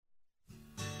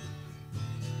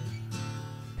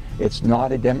It's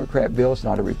not a Democrat bill. It's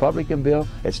not a Republican bill.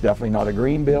 It's definitely not a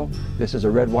green bill. This is a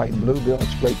red, white, and blue bill.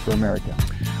 It's great for America.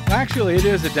 Well, actually, it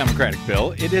is a Democratic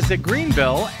bill. It is a green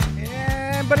bill,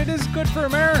 but it is good for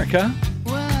America.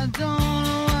 Well, I don't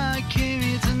know why I came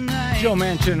here tonight. Joe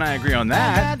Manchin and I agree on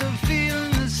that. I got the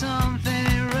feeling that something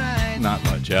ain't right. Not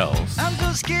much else. I'm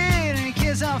so scared in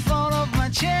case I fall off my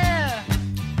chair.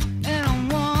 And I'm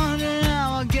wondering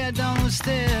how I'll get down the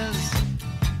stairs.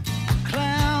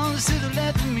 Clowns to the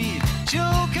left of me,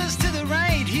 jokers to the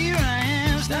right. Here I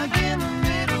am, stuck in the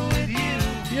middle with you.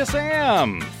 Yes, I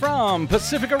am. From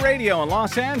Pacifica Radio in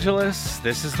Los Angeles,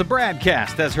 this is the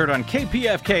BradCast, as heard on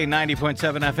KPFK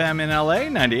 90.7 FM in LA,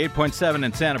 98.7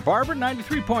 in Santa Barbara,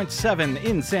 93.7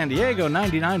 in San Diego,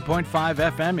 99.5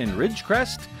 FM in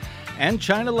Ridgecrest and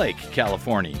China Lake,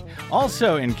 California.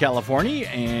 Also in California,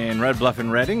 in Red Bluff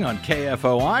and Redding on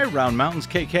KFOI, Round Mountains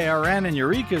KKRN, and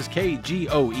Eureka's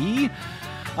KGOE.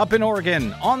 Up in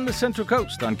Oregon, on the Central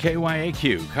Coast on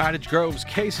KYAQ, Cottage Grove's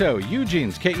KSO,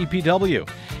 Eugene's KEPW.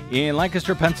 In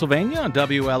Lancaster, Pennsylvania on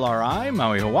WLRI,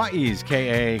 Maui, Hawaii's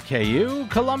KAKU,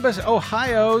 Columbus,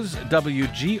 Ohio's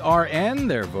WGRN.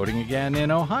 They're voting again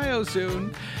in Ohio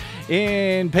soon.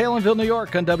 In Palinville, New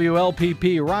York on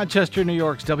WLPP, Rochester, New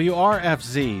York's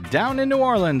WRFZ, down in New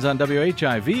Orleans on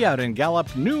WHIV, out in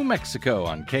Gallup, New Mexico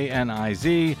on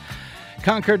KNIZ,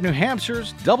 Concord, New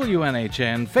Hampshire's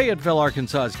WNHN, Fayetteville,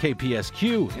 Arkansas's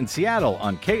KPSQ, in Seattle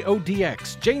on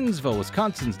KODX, Janesville,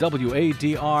 Wisconsin's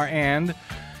WADR, and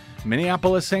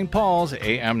Minneapolis, St. Paul's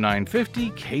AM 950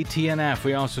 KTNF.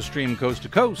 We also stream coast to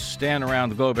coast and around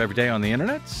the globe every day on the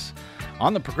internets.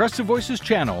 On the Progressive Voices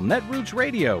channel, Netroots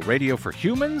Radio, Radio for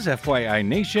Humans, FYI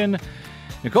Nation,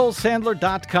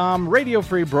 NicoleSandler.com, Radio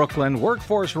Free Brooklyn,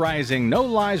 Workforce Rising, No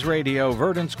Lies Radio,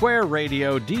 Verdant Square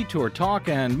Radio, Detour Talk,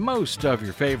 and most of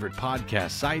your favorite podcast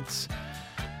sites.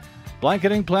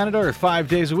 Blanketing Planet Earth 5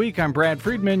 days a week. I'm Brad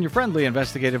Friedman, your friendly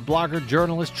investigative blogger,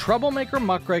 journalist, troublemaker,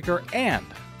 muckraker, and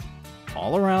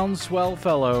all-around swell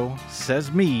fellow,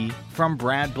 says me, from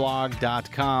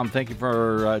BradBlog.com. Thank you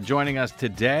for joining us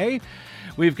today.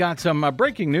 We've got some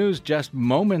breaking news just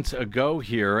moments ago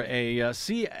here. A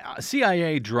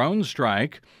CIA drone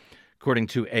strike, according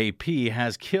to AP,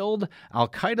 has killed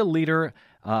al-Qaeda leader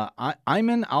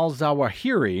Ayman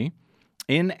al-Zawahiri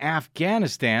in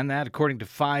Afghanistan. That, according to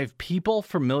 5 people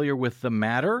familiar with the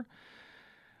matter.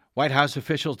 White House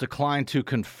officials declined to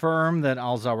confirm that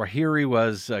al-Zawahiri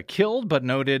was killed, but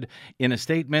noted in a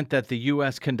statement that the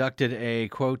U.S. conducted a,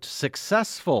 quote,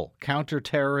 successful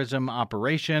counterterrorism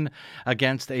operation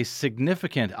against a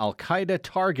significant al-Qaeda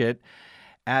target,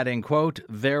 adding, quote,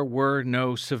 there were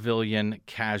no civilian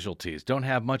casualties. Don't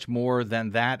have much more than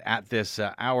that at this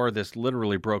hour. This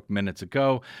literally broke minutes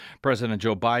ago. President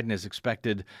Joe Biden is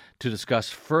expected to discuss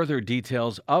further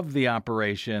details of the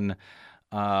operation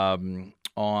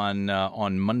on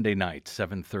Monday night,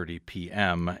 7:30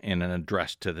 p.m. in an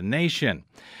address to the nation.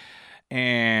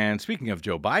 And speaking of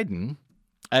Joe Biden,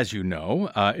 as you know,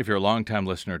 if you're a longtime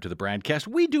listener to the BradCast,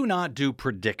 we do not do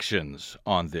predictions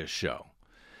on this show.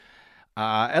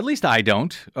 At least I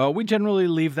don't. We generally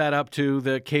leave that up to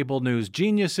the cable news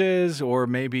geniuses, or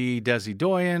maybe Desi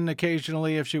Doyen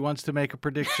occasionally if she wants to make a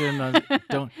prediction.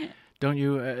 Don't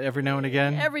you every now and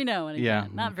again? Every now and again. Yeah.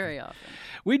 Not very often.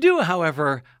 We do,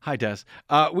 however, hi Des,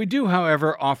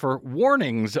 offer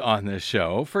warnings on this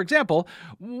show. For example,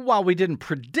 while we didn't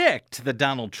predict that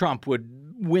Donald Trump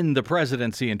would win the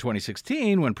presidency in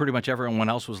 2016, when pretty much everyone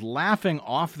else was laughing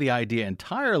off the idea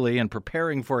entirely and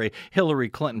preparing for a Hillary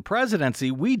Clinton presidency,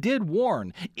 we did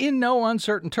warn in no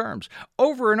uncertain terms,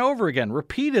 over and over again,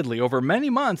 repeatedly over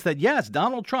many months, that yes,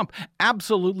 Donald Trump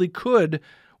absolutely could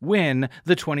win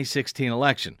the 2016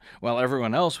 election, while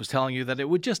everyone else was telling you that it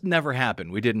would just never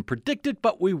happen. We didn't predict it,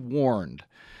 but we warned.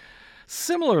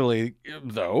 Similarly,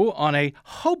 though, on a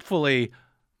hopefully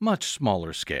much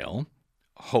smaller scale,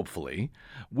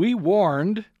 we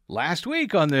warned last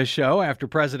week on this show after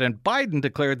President Biden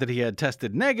declared that he had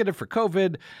tested negative for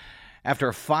COVID after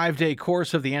a 5-day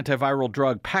course of the antiviral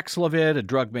drug Paxlovid, a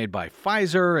drug made by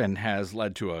Pfizer, and has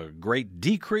led to a great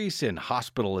decrease in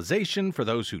hospitalization for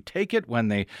those who take it when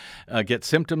they get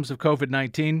symptoms of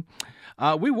COVID-19.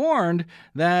 We warned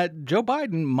that Joe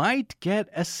Biden might get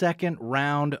a second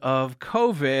round of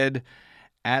COVID,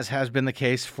 as has been the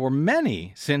case for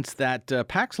many since that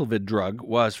Paxlovid drug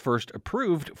was first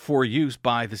approved for use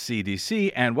by the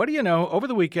CDC. And what do you know, over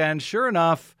the weekend, sure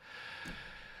enough,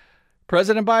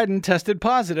 President Biden tested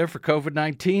positive for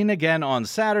COVID-19 again on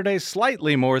Saturday,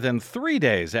 slightly more than 3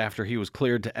 days after he was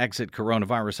cleared to exit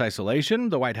coronavirus isolation,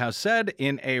 the White House said,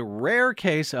 in a rare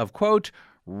case of, quote,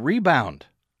 rebound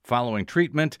following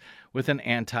treatment with an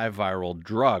antiviral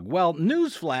drug. Well,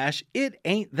 newsflash, it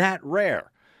ain't that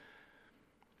rare.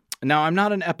 Now, I'm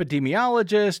not an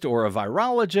epidemiologist or a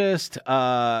virologist,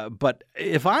 but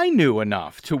if I knew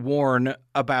enough to warn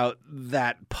about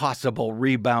that possible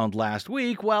rebound last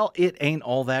week, well, it ain't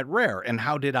all that rare. And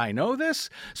how did I know this?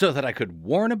 So that I could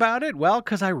warn about it? Well,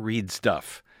 because I read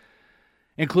stuff,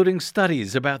 including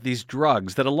studies about these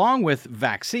drugs that, along with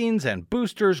vaccines and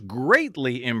boosters,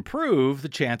 greatly improve the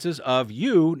chances of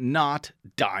you not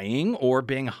dying or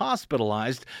being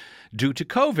hospitalized due to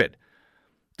COVID,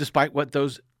 despite what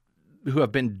those who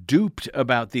have been duped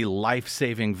about the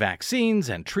life-saving vaccines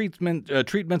and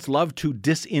treatments love to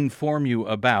disinform you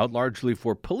about, largely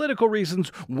for political reasons,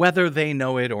 whether they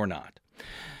know it or not.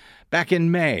 Back in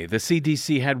May, the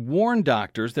CDC had warned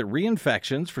doctors that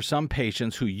reinfections for some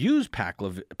patients who use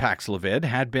Paxlovid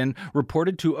had been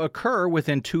reported to occur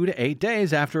within 2 to 8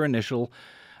 days after initially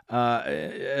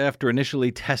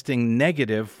testing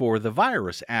negative for the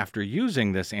virus after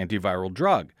using this antiviral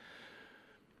drug.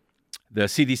 The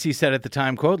CDC said at the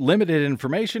time, quote, limited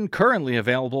information currently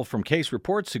available from case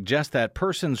reports suggests that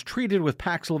persons treated with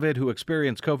Paxlovid who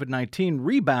experience COVID-19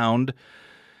 rebound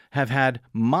have had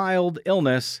mild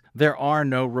illness. There are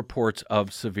no reports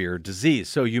of severe disease.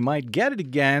 So you might get it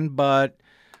again, but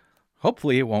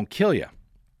hopefully it won't kill you.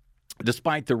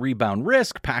 Despite the rebound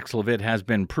risk, Paxlovid has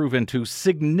been proven to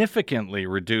significantly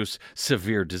reduce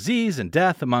severe disease and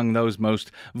death among those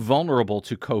most vulnerable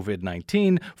to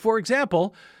COVID-19. For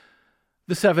example,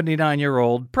 the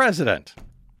 79-year-old president.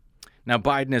 Now,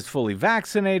 Biden is fully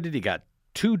vaccinated. He got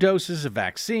 2 doses of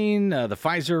vaccine, the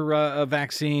Pfizer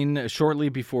vaccine, shortly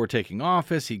before taking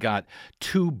office. He got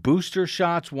 2 booster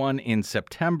shots, one in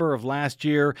September of last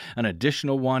year, an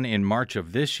additional one in March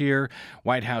of this year.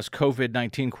 White House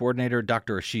COVID-19 coordinator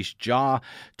Dr. Ashish Jha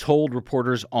told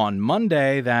reporters on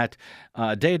Monday that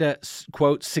data,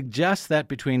 quote, suggests that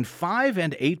between 5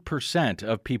 and 8%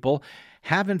 of people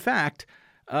have, in fact,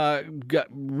 got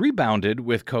rebounded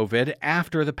with COVID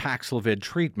after the Paxlovid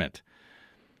treatment.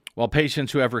 While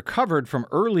patients who have recovered from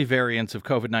early variants of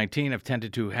COVID-19 have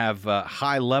tended to have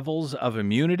high levels of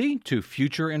immunity to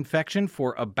future infection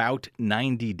for about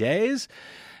 90 days,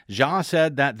 Jha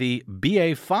said that the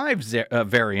BA.5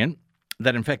 variant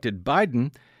that infected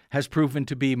Biden has proven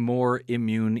to be more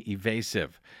immune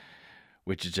evasive,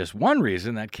 which is just one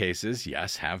reason that cases,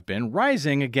 yes, have been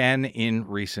rising again in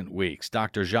recent weeks.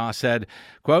 Dr. Jha said,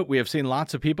 quote, we have seen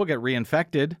lots of people get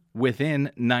reinfected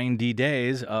within 90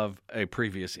 days of a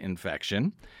previous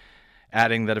infection,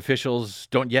 adding that officials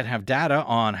don't yet have data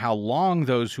on how long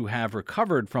those who have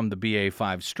recovered from the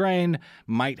BA.5 strain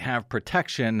might have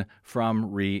protection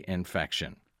from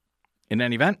reinfection. In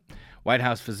any event, White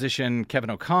House physician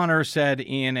Kevin O'Connor said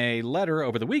in a letter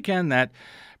over the weekend that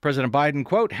President Biden,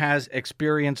 quote, has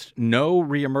experienced no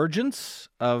reemergence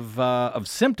of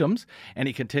symptoms, and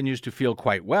he continues to feel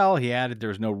quite well. He added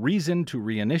there's no reason to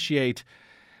reinitiate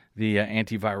the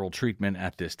antiviral treatment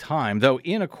at this time, though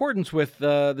in accordance with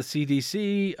the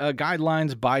CDC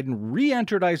guidelines, Biden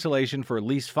re-entered isolation for at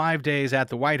least 5 days at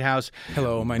the White House.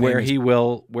 Hello, my where name is... he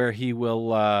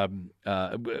will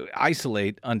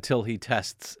isolate until he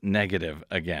tests negative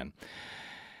again.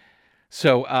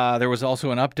 So there was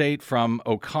also an update from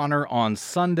O'Connor on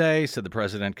Sunday, said the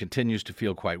president continues to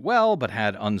feel quite well, but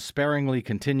had unsparingly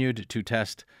continued to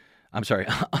test,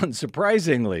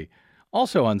 unsurprisingly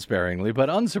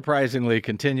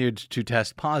continued to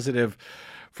test positive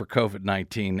for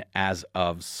COVID-19 as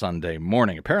of Sunday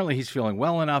morning. Apparently he's feeling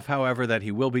well enough, however, that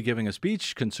he will be giving a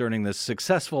speech concerning this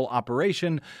successful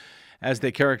operation, as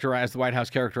the White House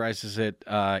characterizes it,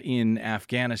 in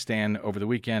Afghanistan over the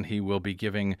weekend. He will be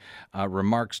giving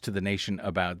remarks to the nation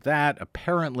about that,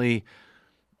 apparently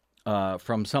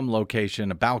from some location,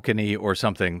 a balcony or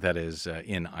something that is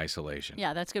in isolation.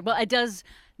 Yeah, that's good. Well, it does.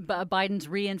 Biden's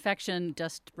reinfection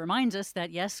just reminds us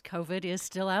that, yes, COVID is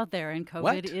still out there, and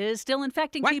COVID is still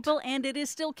infecting people, and it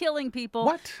is still killing people.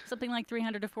 What? Something like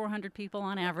 300 to 400 people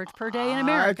on average per day in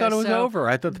America. I thought it was over.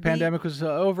 I thought the pandemic was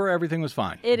over. Everything was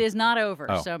fine. It is not over.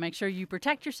 Oh. So make sure you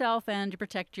protect yourself and you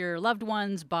protect your loved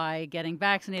ones by getting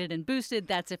vaccinated and boosted.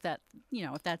 That's if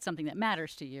that's something that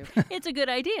matters to you. It's a good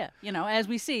idea. As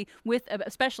we see with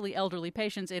especially elderly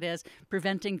patients, it is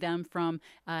preventing them from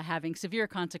having severe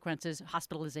consequences,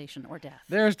 hospitalization or death.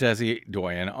 There's Desi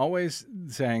Doyen, always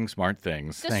saying smart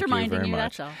things. Just reminding you,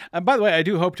 that's all. By the way, I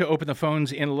do hope to open the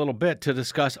phones in a little bit to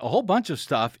discuss a whole bunch of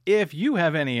stuff. If you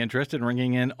have any interest in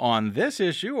ringing in on this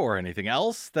issue or anything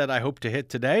else that I hope to hit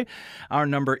today, our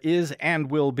number is and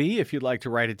will be, if you'd like to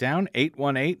write it down,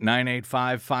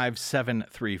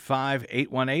 818-985-5735,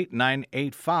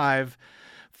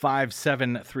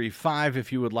 5735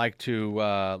 if you would like to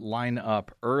line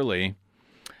up early.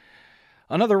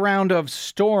 Another round of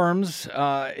storms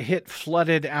hit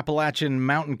flooded Appalachian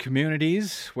mountain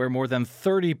communities where more than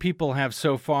 30 people have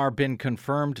so far been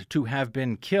confirmed to have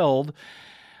been killed.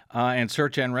 And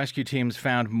search and rescue teams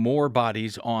found more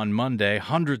bodies on Monday.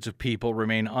 Hundreds of people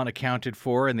remain unaccounted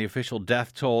for, and the official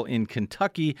death toll in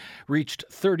Kentucky reached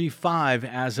 35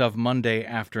 as of Monday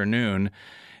afternoon.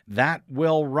 That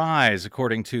will rise,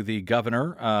 according to the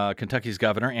governor, Kentucky's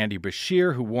governor, Andy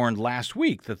Beshear, who warned last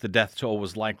week that the death toll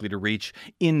was likely to reach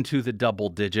into the double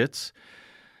digits.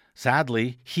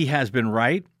 Sadly, he has been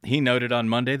right. He noted on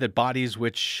Monday that bodies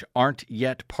which aren't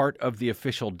yet part of the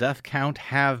official death count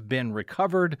have been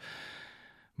recovered.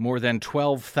 More than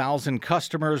 12,000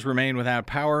 customers remain without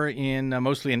power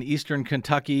mostly in eastern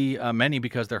Kentucky, many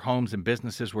because their homes and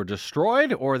businesses were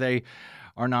destroyed or they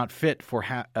are not fit for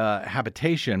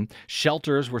habitation.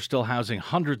 Shelters were still housing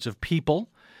hundreds of people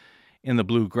in the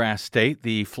bluegrass state.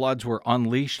 The floods were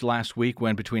unleashed last week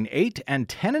when between 8 and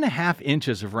 10.5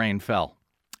 inches of rain fell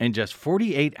in just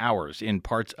 48 hours in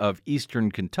parts of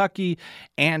eastern Kentucky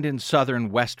and in southern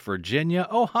West Virginia.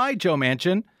 Oh, hi, Joe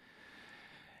Manchin.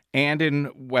 And in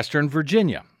western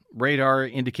Virginia. Radar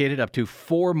indicated up to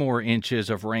 4 more inches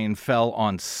of rain fell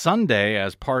on Sunday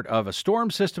as part of a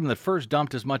storm system that first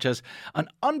dumped as much as an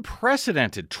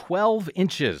unprecedented 12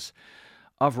 inches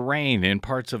of rain in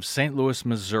parts of St. Louis,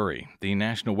 Missouri. The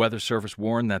National Weather Service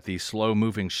warned that the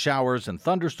slow-moving showers and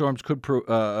thunderstorms could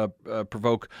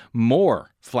provoke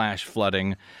more flash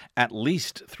flooding, at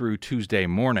least through Tuesday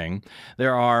morning.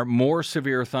 There are more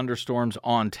severe thunderstorms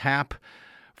on tap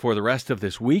for the rest of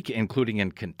this week, including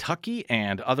in Kentucky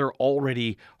and other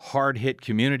already hard-hit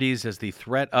communities, as the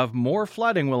threat of more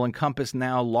flooding will encompass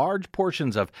now large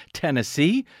portions of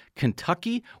Tennessee,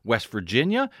 Kentucky, West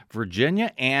Virginia,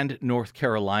 Virginia, and North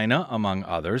Carolina, among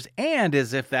others. And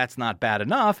as if that's not bad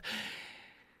enough,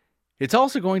 it's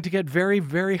also going to get very,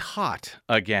 very hot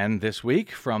again this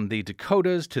week, from the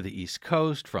Dakotas to the East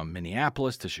Coast, from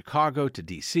Minneapolis to Chicago to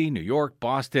D.C., New York,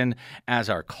 Boston, as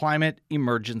our climate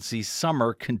emergency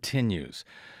summer continues.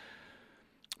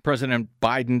 President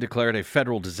Biden declared a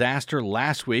federal disaster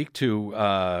last week to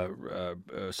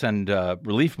send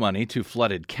relief money to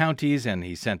flooded counties, and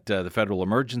he sent the Federal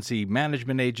Emergency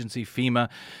Management Agency, FEMA,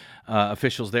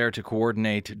 officials there to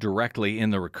coordinate directly in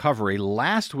the recovery.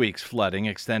 Last week's flooding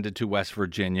extended to West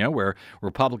Virginia, where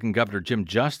Republican Governor Jim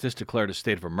Justice declared a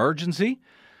state of emergency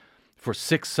for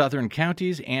 6 southern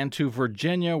counties, and to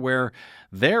Virginia, where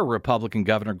their Republican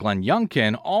Governor Glenn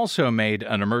Youngkin also made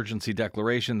an emergency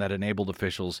declaration that enabled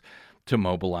officials to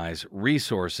mobilize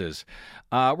resources.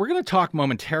 We're going to talk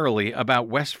momentarily about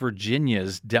West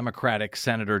Virginia's Democratic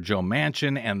Senator Joe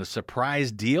Manchin and the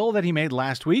surprise deal that he made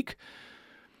last week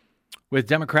with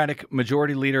Democratic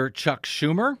Majority Leader Chuck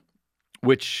Schumer,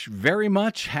 which very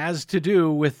much has to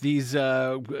do with these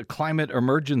climate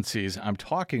emergencies I'm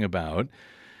talking about.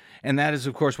 And that is,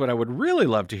 of course, what I would really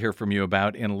love to hear from you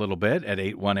about in a little bit at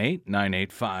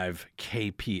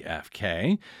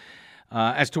 818-985-KPFK.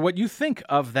 As to what you think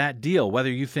of that deal,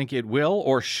 whether you think it will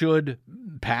or should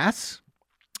pass,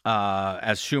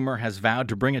 as Schumer has vowed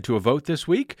to bring it to a vote this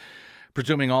week,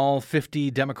 presuming all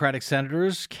 50 Democratic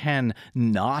senators can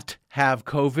not have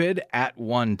COVID at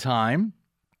one time,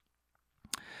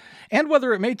 and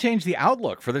whether it may change the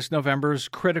outlook for this November's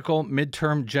critical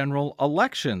midterm general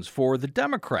elections for the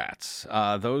Democrats.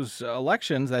 Those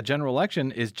elections, that general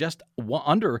election, is just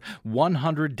under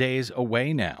 100 days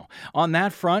away now. On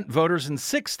that front, voters in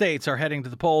 6 states are heading to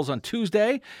the polls on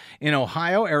Tuesday: in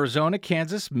Ohio, Arizona,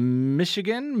 Kansas,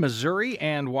 Michigan, Missouri,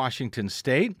 and Washington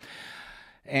State.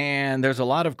 And there's a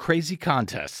lot of crazy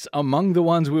contests among the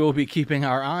ones we will be keeping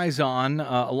our eyes on,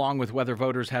 along with whether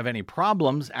voters have any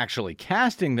problems actually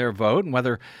casting their vote and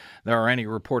whether there are any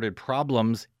reported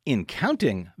problems in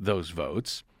counting those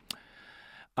votes.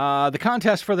 The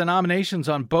contest for the nominations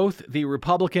on both the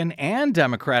Republican and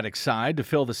Democratic side to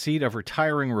fill the seat of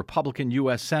retiring Republican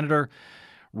U.S. Senator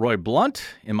Roy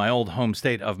Blunt in my old home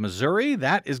state of Missouri,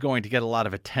 that is going to get a lot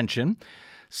of attention.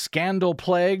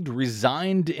 Scandal-plagued,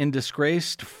 resigned in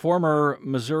disgrace former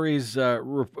Missouri's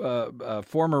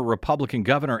former Republican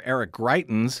Governor Eric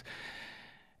Greitens,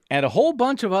 and a whole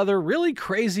bunch of other really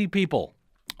crazy people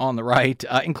on the right,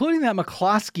 including that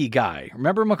McCloskey guy.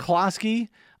 Remember McCloskey?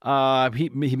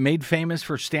 He made famous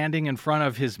for standing in front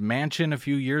of his mansion a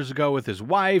few years ago with his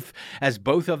wife as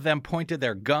both of them pointed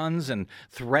their guns and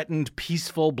threatened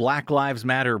peaceful Black Lives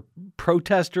Matter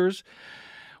protesters.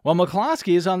 Well,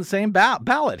 McCloskey is on the same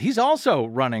ballot. He's also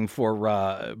running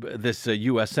for this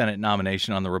U.S. Senate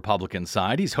nomination on the Republican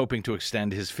side. He's hoping to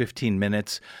extend his 15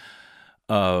 minutes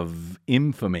of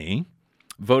infamy,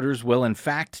 voters will in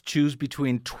fact choose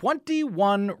between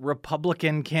 21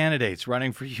 Republican candidates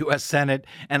running for U.S. Senate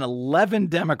and 11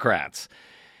 Democrats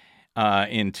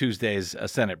in Tuesday's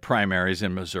Senate primaries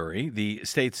in Missouri. The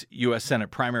state's U.S.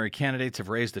 Senate primary candidates have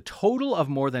raised a total of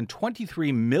more than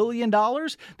 $23 million.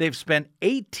 They've spent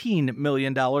 $18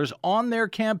 million on their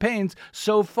campaigns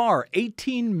so far.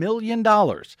 $18 million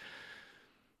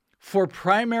for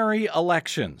primary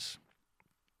elections.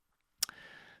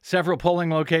 Several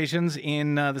polling locations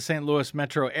in the St. Louis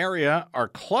metro area are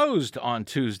closed on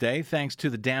Tuesday thanks to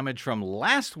the damage from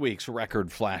last week's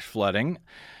record flash flooding.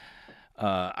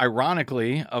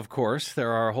 Ironically, of course,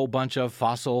 there are a whole bunch of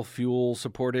fossil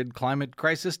fuel-supported climate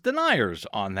crisis deniers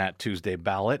on that Tuesday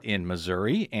ballot in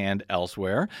Missouri and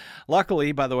elsewhere.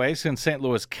 Luckily, by the way, since St.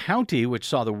 Louis County, which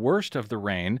saw the worst of the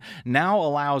rain, now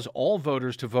allows all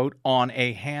voters to vote on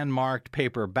a hand-marked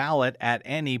paper ballot at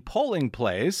any polling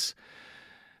place,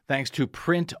 thanks to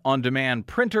print-on-demand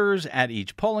printers at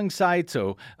each polling site,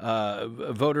 so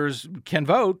voters can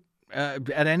vote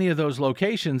at any of those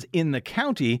locations in the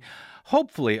county,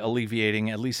 hopefully alleviating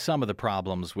at least some of the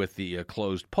problems with the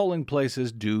closed polling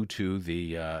places due to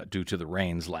the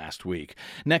rains last week.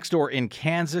 Next door in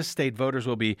Kansas, state voters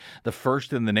will be the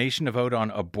first in the nation to vote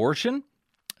on abortion.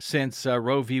 Since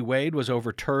Roe v. Wade was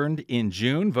overturned in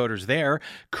June, voters there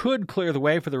could clear the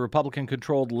way for the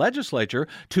Republican-controlled legislature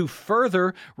to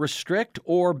further restrict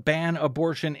or ban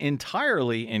abortion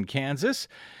entirely in Kansas.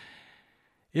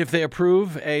 If they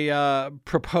approve a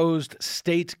proposed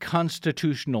state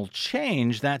constitutional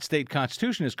change, that state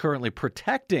constitution is currently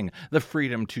protecting the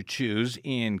freedom to choose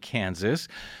in Kansas.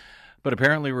 But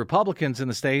apparently Republicans in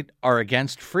the state are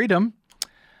against freedom.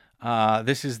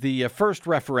 This is the first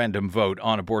referendum vote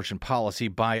on abortion policy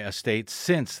by a state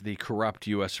since the corrupt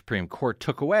U.S. Supreme Court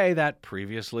took away that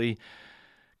previously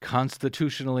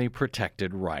constitutionally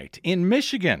protected right. In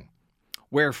Michigan,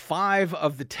 where 5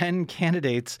 of the 10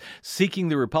 candidates seeking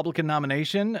the Republican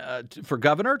nomination for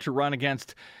governor to run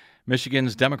against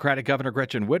Michigan's Democratic Governor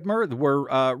Gretchen Whitmer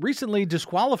were recently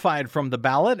disqualified from the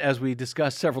ballot, as we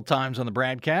discussed several times on the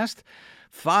BradCast.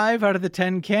 5 out of the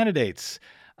 10 candidates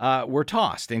were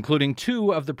tossed, including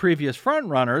 2 of the previous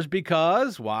frontrunners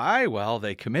because, why? Well,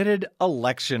 they committed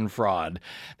election fraud.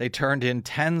 They turned in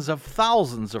tens of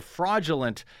thousands of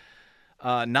fraudulent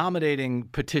nominating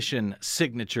petition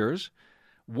signatures.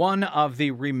 One of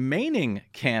the remaining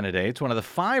candidates, one of the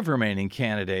 5 remaining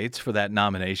candidates for that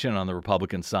nomination on the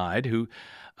Republican side who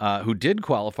did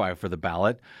qualify for the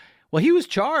ballot, well, he was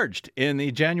charged in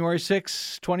the January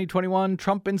 6, 2021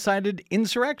 Trump-incited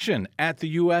insurrection at the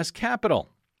U.S. Capitol.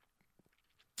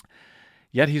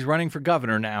 Yet he's running for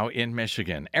governor now in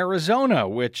Michigan. Arizona,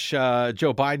 which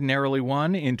Joe Biden narrowly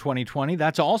won in 2020,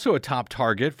 that's also a top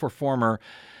target for former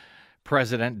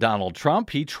President Donald Trump.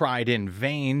 He tried in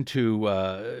vain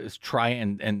to try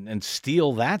and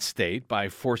steal that state by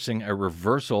forcing a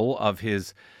reversal of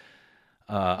his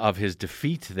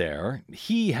defeat there.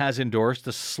 He has endorsed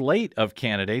a slate of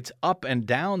candidates up and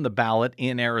down the ballot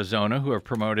in Arizona who have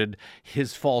promoted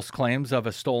his false claims of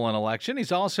a stolen election.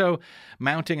 He's also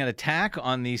mounting an attack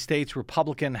on the state's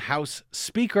Republican House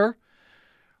Speaker,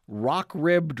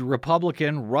 rock-ribbed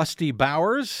Republican Rusty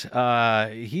Bowers.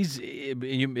 His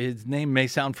name may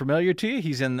sound familiar to you.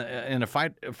 He's in a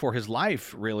fight for his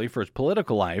life, really, for his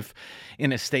political life,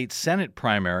 in a state Senate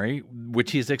primary,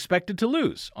 which he's expected to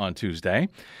lose on Tuesday.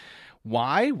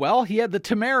 Why? Well, he had the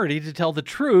temerity to tell the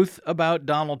truth about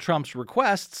Donald Trump's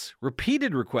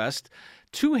repeated requests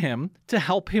to him to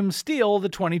help him steal the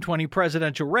 2020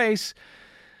 presidential race.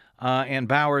 And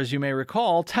Bowers, you may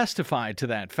recall, testified to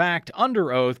that fact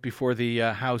under oath before the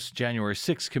House January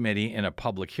 6 committee in a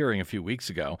public hearing a few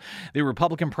weeks ago. The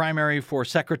Republican primary for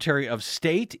Secretary of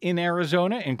State in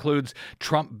Arizona includes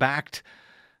Trump-backed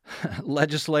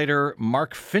legislator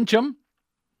Mark Finchem,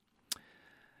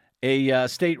 a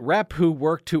state rep who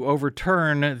worked to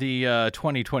overturn the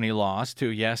 2020 loss to,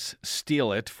 yes,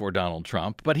 steal it for Donald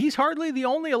Trump. But he's hardly the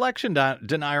only election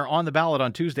denier on the ballot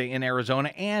on Tuesday in Arizona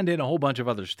and in a whole bunch of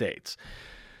other states.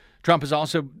 Trump has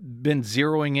also been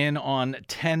zeroing in on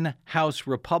 10 House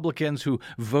Republicans who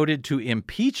voted to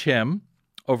impeach him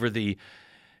over the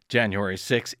January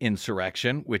 6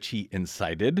 insurrection, which he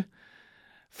incited.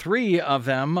 3 of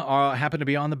them happen to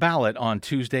be on the ballot on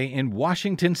Tuesday in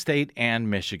Washington State and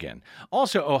Michigan.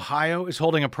 Also, Ohio is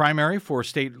holding a primary for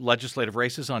state legislative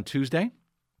races on Tuesday.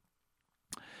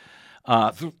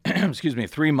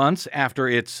 3 months after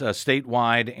its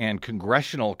statewide and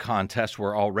congressional contests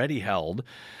were already held,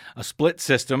 a split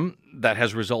system that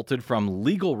has resulted from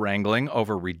legal wrangling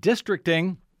over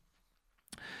redistricting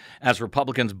as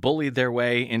Republicans bullied their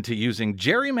way into using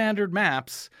gerrymandered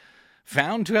maps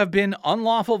found to have been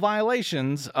unlawful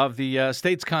violations of the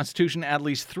state's constitution at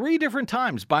least 3 different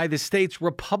times by the state's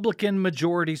Republican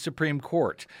majority Supreme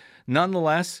Court.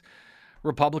 Nonetheless,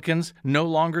 Republicans no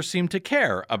longer seem to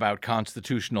care about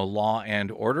constitutional law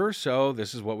and order, so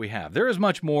this is what we have. There is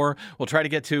much more we'll try to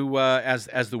get to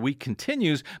as the week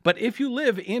continues, but if you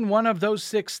live in one of those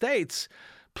 6 states,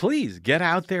 please get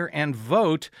out there and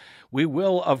vote. We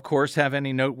will, of course, have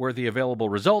any noteworthy available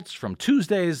results from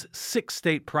Tuesday's 6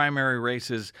 state primary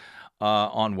races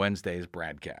on Wednesday's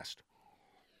BradCast.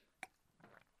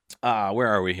 Where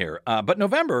are we here? But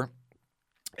November,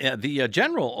 the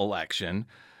general election,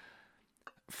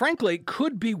 frankly,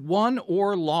 could be won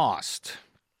or lost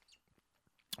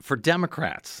for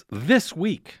Democrats this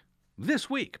week,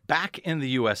 back in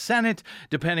the U.S. Senate,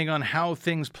 depending on how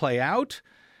things play out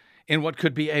in what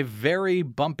could be a very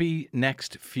bumpy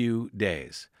next few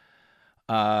days.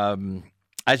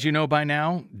 As you know by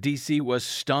now, D.C. was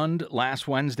stunned last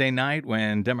Wednesday night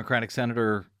when Democratic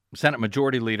Senate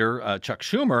Majority Leader Chuck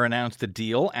Schumer announced a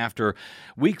deal after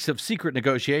weeks of secret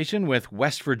negotiation with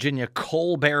West Virginia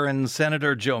coal baron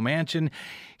Senator Joe Manchin.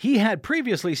 He had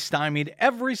previously stymied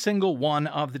every single one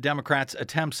of the Democrats'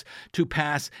 attempts to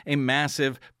pass a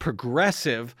massive,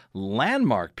 progressive,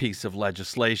 landmark piece of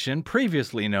legislation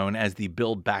previously known as the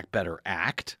Build Back Better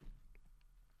Act.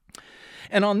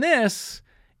 And on this,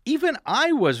 even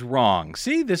I was wrong.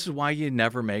 See, this is why you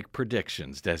never make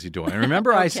predictions, Desi Doyen.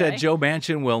 Remember I said Joe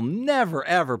Manchin will never,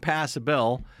 ever pass a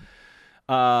bill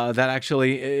that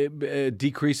actually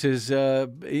decreases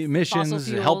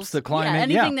emissions, helps the climate.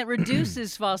 Anything that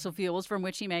reduces fossil fuels, from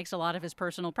which he makes a lot of his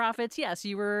personal profits. Yes,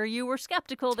 you were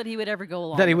skeptical that he would ever go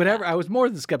along with that. I was more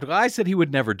than skeptical. I said he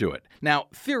would never do it. Now,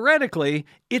 theoretically,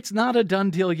 it's not a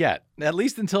done deal yet, at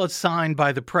least until it's signed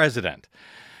by the president.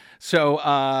 So,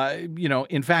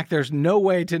 in fact, there's no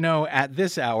way to know at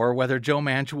this hour whether Joe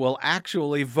Manchin will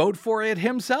actually vote for it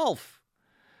himself.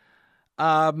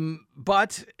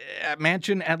 But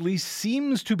Manchin at least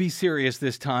seems to be serious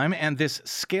this time, and this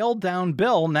scaled-down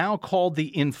bill, now called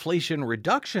the Inflation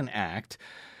Reduction Act,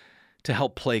 to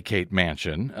help placate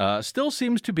Manchin, still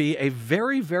seems to be a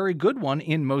very, very good one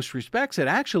in most respects. It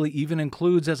actually even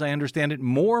includes, as I understand it,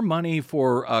 more money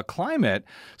for climate,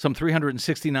 some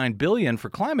 $369 billion for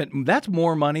climate. That's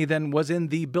more money than was in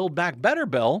the Build Back Better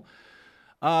bill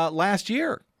last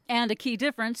year. And a key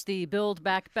difference, the Build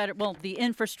Back Better, the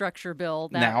infrastructure bill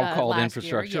that now called last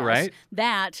infrastructure, year, right?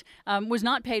 That was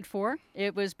not paid for.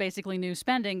 It was basically new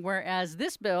spending, whereas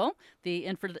this bill, the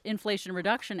Inflation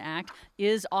Reduction Act,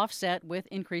 is offset with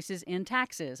increases in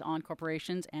taxes on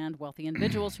corporations and wealthy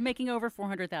individuals making over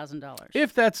 $400,000.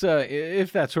 If that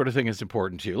sort of thing is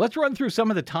important to you, let's run through some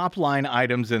of the top line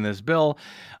items in this bill,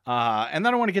 and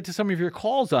then I want to get to some of your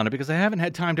calls on it because I haven't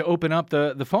had time to open up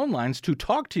the phone lines to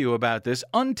talk to you about this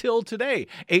until today.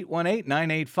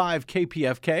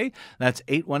 818-985-KPFK. That's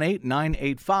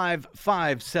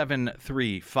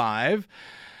 818-985-5735.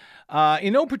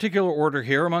 In no particular order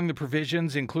here, among the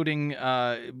provisions, including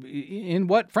in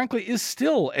what, frankly, is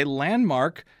still a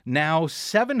landmark, now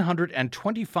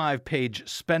 725-page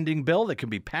spending bill that can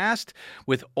be passed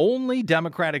with only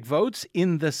Democratic votes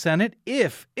in the Senate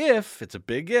if, it's a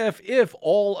big if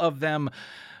all of them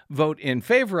vote in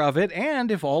favor of it, and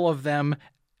if all of them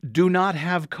do not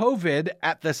have COVID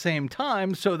at the same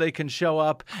time so they can show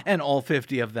up and all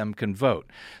 50 of them can vote.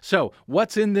 So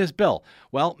what's in this bill?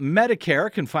 Well,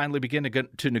 Medicare can finally begin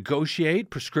to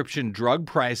negotiate prescription drug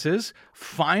prices.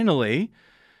 Finally,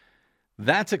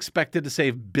 that's expected to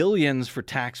save billions for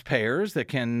taxpayers that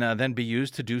can then be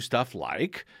used to do stuff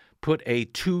like put a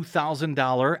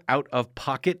 $2,000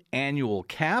 out-of-pocket annual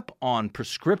cap on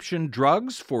prescription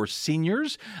drugs for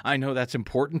seniors. I know that's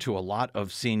important to a lot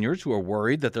of seniors who are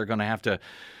worried that they're going to have to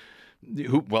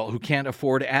who can't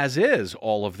afford as is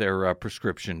all of their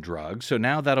prescription drugs. So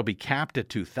now that'll be capped at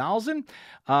 $2,000,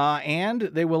 and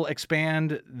they will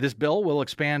expand. This bill will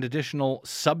expand additional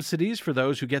subsidies for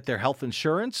those who get their health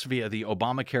insurance via the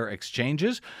Obamacare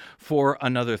exchanges for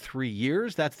another 3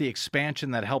 years. That's the expansion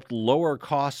that helped lower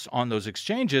costs on those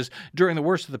exchanges during the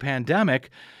worst of the pandemic.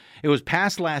 It was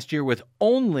passed last year with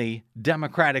only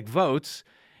Democratic votes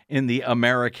in the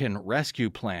American Rescue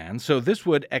Plan. So this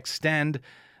would extend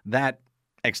that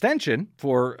extension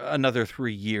for another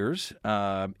 3 years,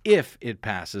 if it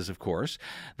passes, of course.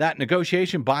 That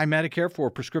negotiation by Medicare for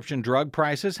prescription drug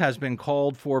prices has been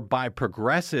called for by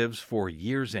progressives for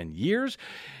years and years.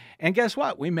 And guess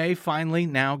what? We may finally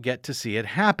now get to see it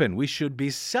happen. We should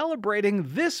be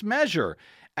celebrating this measure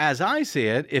as I see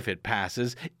it, if it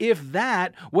passes, if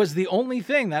that was the only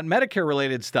thing, that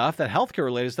Medicare-related stuff, that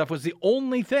healthcare-related stuff was the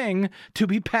only thing to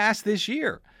be passed this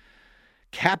year.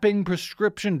 Capping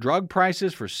prescription drug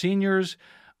prices for seniors.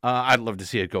 I'd love to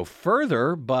see it go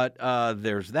further, but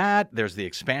there's that. There's the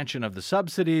expansion of the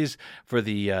subsidies for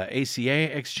the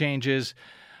ACA exchanges.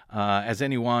 As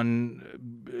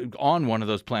anyone on one of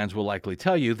those plans will likely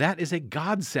tell you, that is a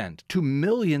godsend to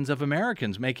millions of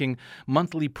Americans, making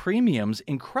monthly premiums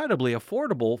incredibly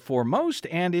affordable for most,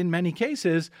 and in many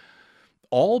cases,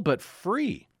 all but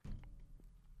free.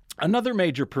 Another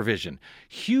major provision,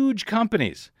 huge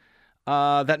companies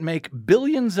that make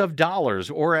billions of dollars,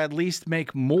 or at least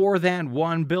make more than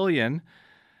 $1 billion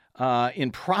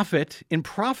in profit,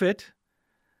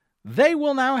 they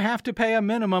will now have to pay a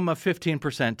minimum of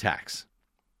 15% tax.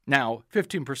 Now,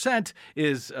 15%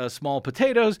 is small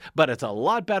potatoes, but it's a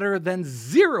lot better than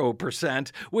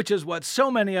 0%, which is what so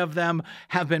many of them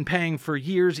have been paying for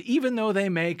years, even though they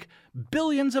make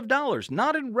billions of dollars,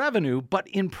 not in revenue, but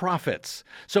in profits.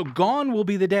 So gone will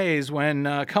be the days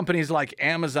when companies like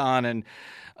Amazon and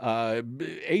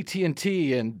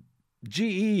AT&T and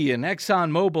GE and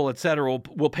ExxonMobil, et cetera,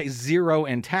 will pay zero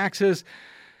in taxes,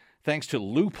 thanks to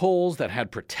loopholes that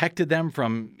had protected them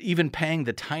from even paying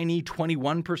the tiny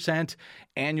 21%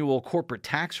 annual corporate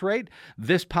tax rate.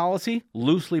 This policy,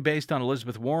 loosely based on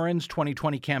Elizabeth Warren's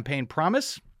 2020 campaign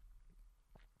promise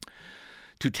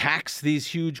to tax these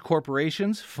huge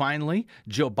corporations. Finally,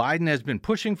 Joe Biden has been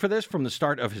pushing for this from the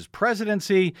start of his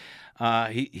presidency.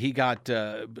 He got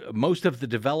most of the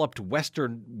developed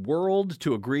Western world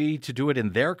to agree to do it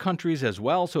in their countries as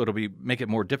well, so it'll make it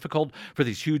more difficult for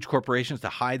these huge corporations to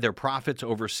hide their profits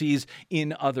overseas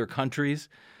in other countries.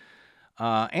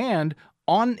 And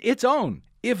on its own,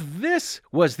 if this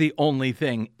was the only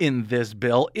thing in this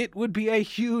bill, it would be a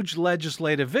huge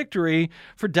legislative victory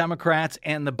for Democrats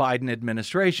and the Biden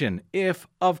administration, if,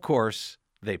 of course,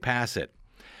 they pass it.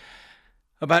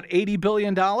 About $80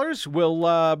 billion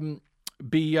will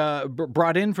be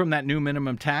brought in from that new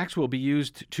minimum tax, will be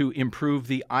used to improve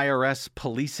the IRS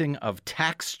policing of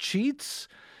tax cheats.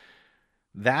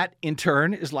 That, in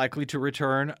turn, is likely to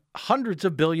return hundreds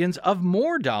of billions of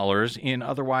more dollars in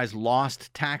otherwise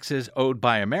lost taxes owed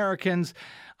by Americans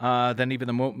than even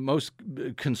the most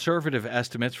conservative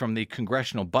estimates from the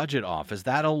Congressional Budget Office.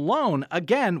 That alone,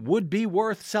 again, would be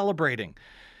worth celebrating.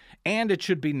 And it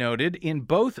should be noted, in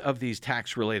both of these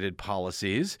tax-related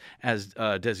policies, as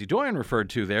Desi Doyen referred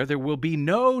to there will be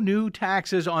no new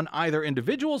taxes on either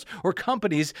individuals or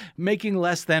companies making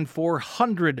less than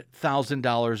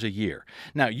 $400,000 a year.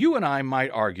 Now, you and I might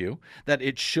argue that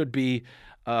it should be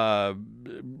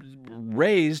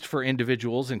raised for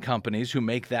individuals and companies who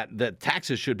make that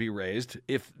taxes should be raised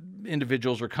if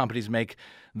individuals or companies make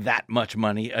that much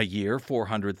money a year,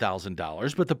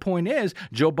 $400,000. But the point is,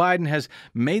 Joe Biden has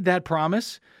made that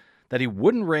promise that he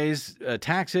wouldn't raise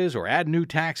taxes or add new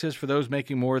taxes for those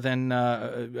making making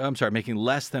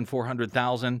less than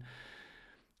 $400,000.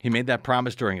 He made that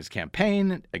promise during his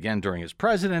campaign, again during his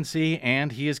presidency,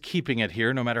 and he is keeping it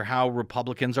here no matter how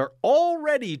Republicans are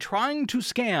already trying to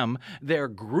scam their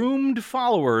groomed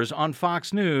followers on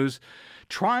Fox News,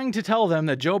 trying to tell them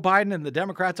that Joe Biden and the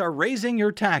Democrats are raising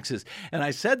your taxes. And I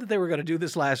said that they were going to do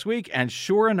this last week, and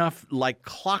sure enough, like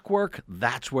clockwork,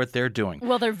 that's what they're doing.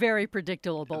 Well, they're very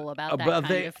predictable about that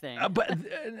kind of thing. But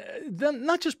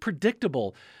not just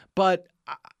predictable, but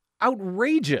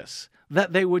outrageous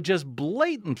that they would just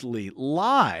blatantly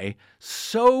lie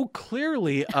so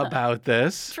clearly about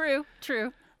this. True.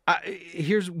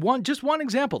 Here's one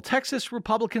example. Texas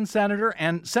Republican senator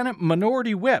and Senate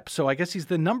Minority Whip, so I guess he's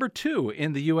the number 2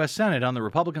 in the U.S. Senate on the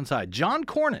Republican side, John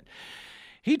Cornyn.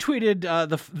 He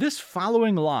tweeted this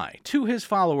following lie to his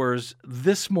followers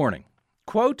this morning.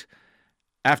 Quote,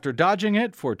 "After dodging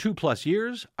it for 2+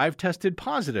 years, I've tested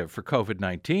positive for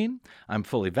COVID-19. I'm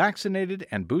fully vaccinated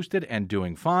and boosted and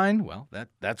doing fine." Well,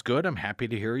 that's good. I'm happy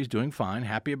to hear he's doing fine.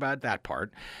 Happy about that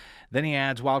part. Then he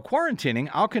adds, "While quarantining,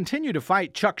 I'll continue to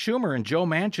fight Chuck Schumer and Joe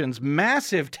Manchin's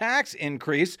massive tax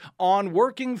increase on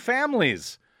working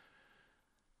families."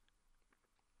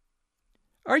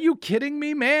 Are you kidding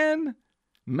me, man?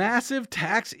 Massive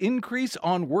tax increase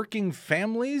on working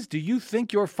families? Do you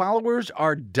think your followers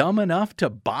are dumb enough to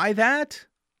buy that?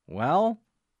 Well,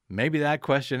 maybe that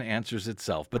question answers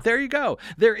itself. But there you go.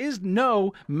 There is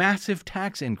no massive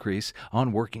tax increase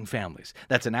on working families.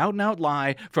 That's an out-and-out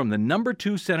lie from the number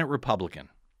 2 Senate Republican.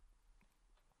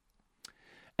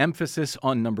 Emphasis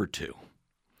on number 2.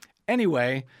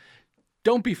 Anyway,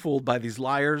 Don't be fooled by these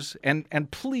liars, and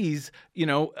please,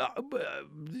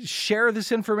 share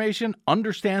this information,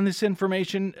 understand this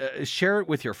information, share it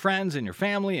with your friends and your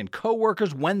family and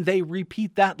coworkers when they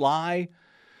repeat that lie,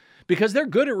 because they're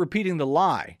good at repeating the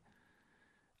lie.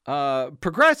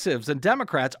 Progressives and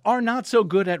Democrats are not so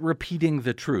good at repeating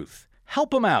the truth. Help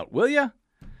them out, will you?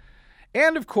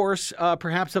 And, of course,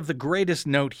 perhaps of the greatest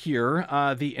note here,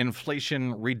 the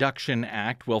Inflation Reduction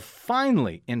Act will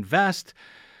finally invest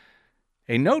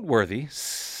a noteworthy,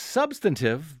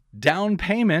 substantive down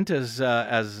payment, as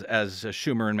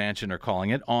Schumer and Manchin are calling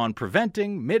it, on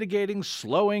preventing, mitigating,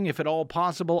 slowing, if at all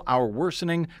possible, our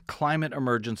worsening climate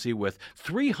emergency with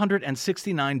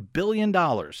 $369 billion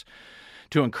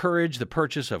to encourage the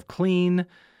purchase of clean,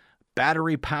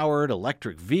 battery-powered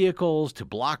electric vehicles, to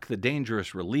block the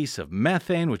dangerous release of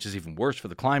methane, which is even worse for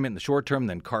the climate in the short term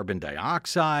than carbon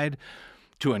dioxide,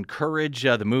 to encourage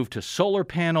the move to solar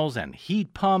panels and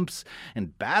heat pumps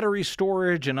and battery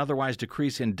storage, and otherwise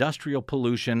decrease industrial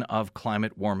pollution of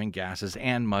climate-warming gases,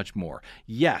 and much more.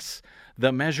 Yes,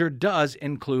 the measure does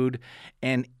include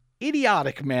an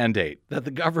idiotic mandate that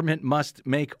the government must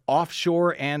make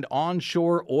offshore and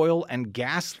onshore oil and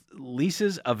gas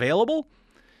leases available.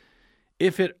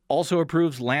 If it also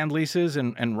approves land leases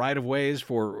and right-of-ways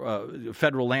for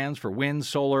federal lands for wind,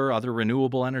 solar, other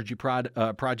renewable energy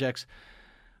projects.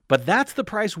 But that's the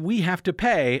price we have to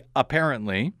pay,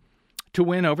 apparently, to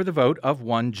win over the vote of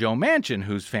one Joe Manchin,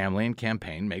 whose family and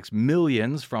campaign makes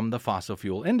millions from the fossil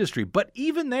fuel industry. But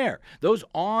even there, those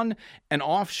on- and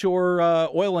offshore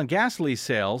oil and gas lease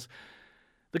sales,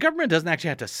 the government doesn't actually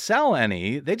have to sell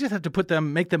any. They just have to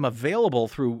make them available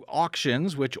through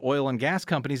auctions, which oil and gas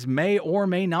companies may or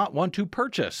may not want to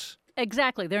purchase.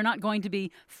 Exactly. They're not going to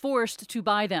be forced to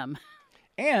buy them.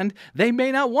 And they may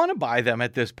not want to buy them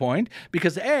at this point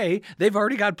because, A, they've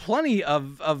already got plenty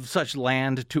of such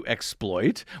land to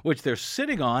exploit, which they're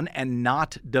sitting on and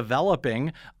not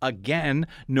developing. Again,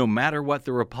 no matter what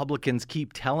the Republicans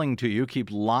keep telling to you,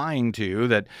 keep lying to you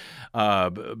that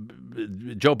Joe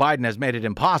Biden has made it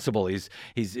impossible. He's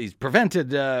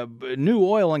prevented new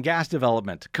oil and gas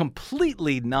development.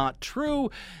 Completely not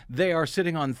true. They are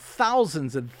sitting on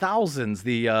thousands and thousands,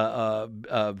 the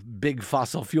big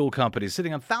fossil fuel companies,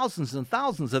 sitting on thousands and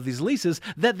thousands of these leases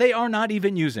that they are not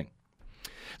even using.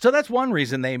 So that's one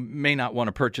reason they may not want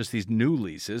to purchase these new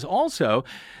leases. Also,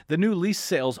 the new lease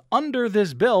sales under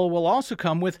this bill will also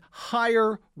come with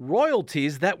higher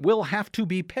royalties that will have to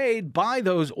be paid by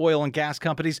those oil and gas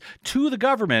companies to the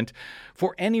government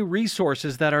for any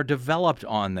resources that are developed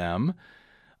on them.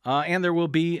 And there will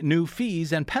be new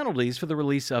fees and penalties for the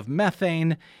release of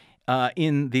methane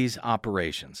in these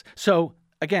operations. So,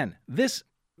 again, this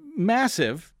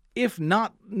massive, if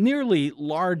not nearly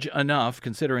large enough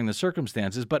considering the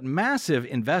circumstances, but massive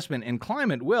investment in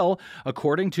climate will,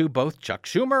 according to both Chuck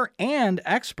Schumer and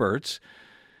experts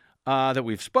that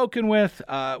we've spoken with,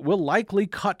 will likely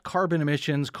cut carbon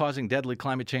emissions, causing deadly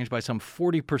climate change by some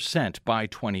 40% by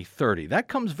 2030. That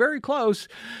comes very close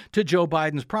to Joe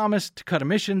Biden's promise to cut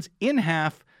emissions in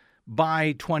half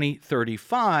by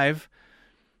 2035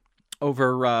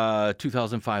 over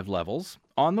 2005 levels,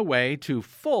 on the way to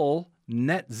full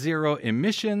net zero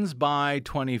emissions by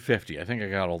 2050. I think I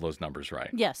got all those numbers right.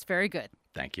 Yes, very good.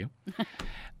 Thank you.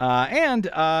 If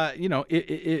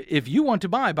you want to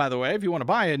buy, by the way, if you want to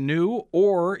buy a new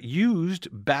or used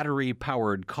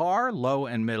battery-powered car, low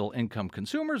and middle income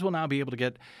consumers will now be able to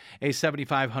get a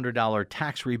 $7,500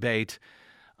 tax rebate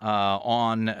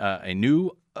on a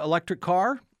new electric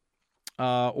car.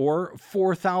 Or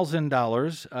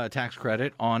 $4,000 tax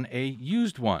credit on a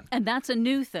used one. And that's a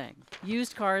new thing.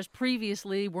 Used cars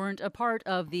previously weren't a part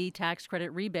of the tax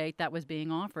credit rebate that was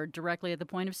being offered directly at the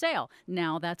point of sale.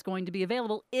 Now that's going to be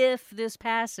available if this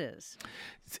passes.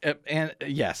 And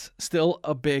yes, still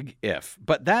a big if.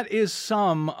 But that is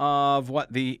some of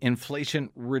what the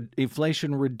Inflation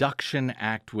Reduction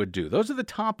Act would do. Those are the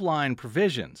top line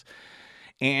provisions.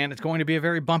 And it's going to be a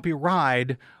very bumpy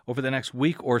ride over the next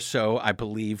week or so, I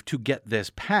believe, to get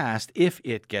this passed, if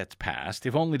it gets passed,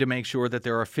 if only to make sure that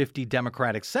there are 50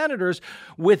 Democratic senators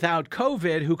without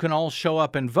COVID who can all show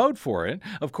up and vote for it.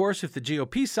 Of course, if the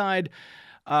GOP side,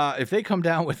 if they come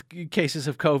down with cases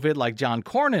of COVID like John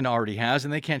Cornyn already has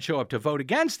and they can't show up to vote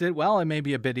against it, well, it may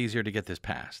be a bit easier to get this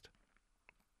passed.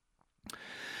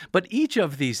 But each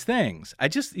of these things, I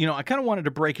kind of wanted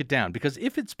to break it down because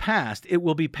if it's passed, it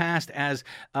will be passed as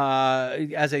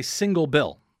a single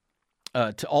bill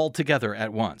all together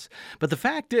at once. But the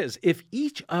fact is, if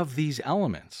each of these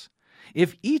elements,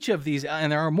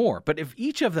 and there are more, but if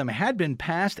each of them had been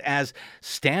passed as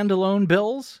standalone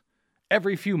bills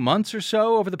every few months or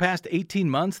so over the past 18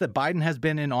 months that Biden has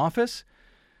been in office,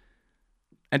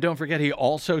 And don't forget, he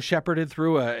also shepherded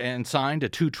through and signed a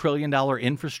 $2 trillion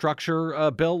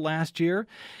infrastructure bill last year.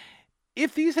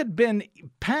 If these had been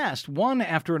passed one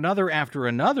after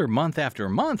another, month after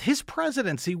month, his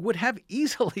presidency would have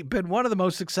easily been one of the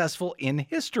most successful in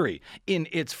history in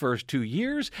its first 2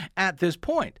 years at this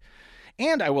point.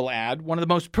 And I will add, one of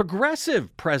the most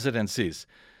progressive presidencies,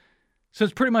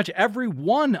 since pretty much every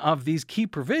one of these key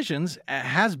provisions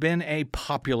has been a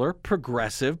popular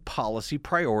progressive policy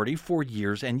priority for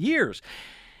years and years.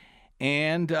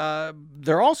 And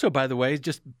they're also, by the way,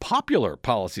 just popular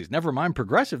policies. Never mind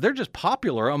progressive. They're just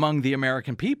popular among the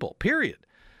American people, period.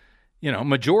 You know,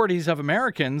 majorities of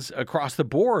Americans across the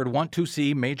board want to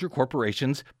see major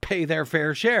corporations pay their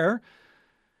fair share.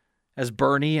 As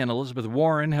Bernie and Elizabeth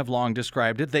Warren have long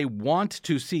described it, they want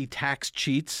to see tax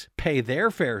cheats pay their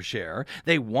fair share.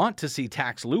 They want to see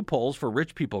tax loopholes for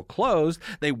rich people closed.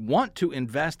 They want to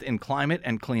invest in climate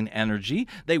and clean energy.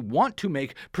 They want to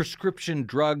make prescription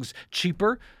drugs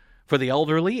cheaper for the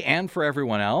elderly and for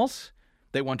everyone else.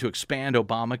 They want to expand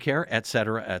Obamacare, et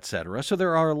cetera, et cetera. So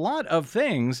there are a lot of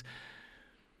things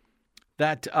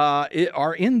that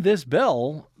are in this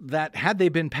bill that, had they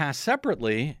been passed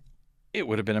separately, it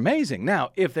would have been amazing. Now,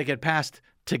 if they get passed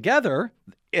together,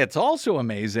 it's also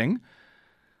amazing,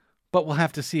 but we'll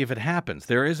have to see if it happens.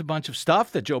 There is a bunch of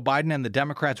stuff that Joe Biden and the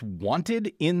Democrats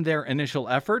wanted in their initial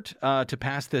effort to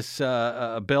pass this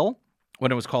bill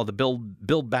when it was called the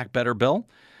Build Back Better bill.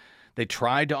 They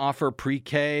tried to offer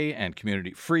pre-K and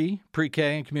free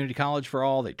pre-K and community college for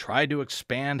all. They tried to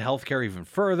expand health care even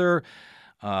further.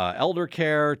 Elder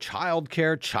care, child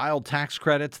tax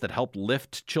credits that helped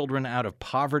lift children out of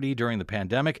poverty during the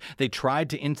pandemic. They tried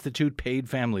to institute paid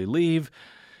family leave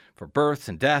for births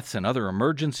and deaths and other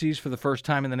emergencies for the first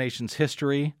time in the nation's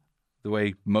history, the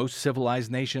way most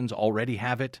civilized nations already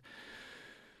have it.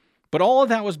 But all of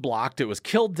that was blocked. It was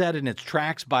killed dead in its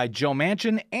tracks by Joe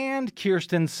Manchin and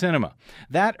Kyrsten Sinema.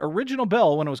 That original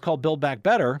bill, when it was called Build Back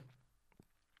Better,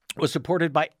 was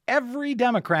supported by every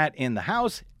Democrat in the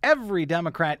House, every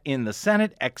Democrat in the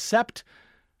Senate, except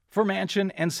for Manchin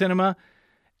and Sinema,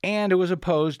 and it was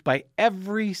opposed by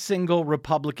every single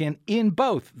Republican in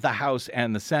both the House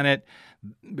and the Senate,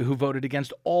 who voted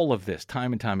against all of this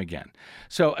time and time again.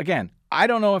 So again, I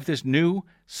don't know if this new,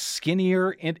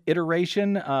 skinnier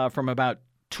iteration from about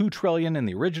 $2 trillion in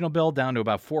the original bill down to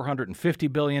about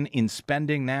 $450 billion in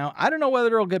spending now, I don't know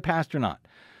whether it'll get passed or not.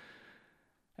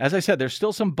 As I said, there's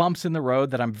still some bumps in the road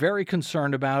that I'm very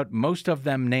concerned about, most of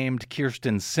them named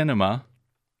Kyrsten Sinema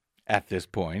at this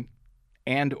point,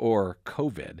 and or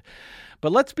COVID.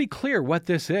 But let's be clear what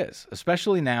this is,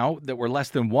 especially now that we're less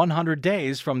than 100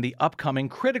 days from the upcoming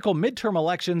critical midterm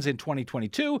elections in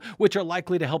 2022, which are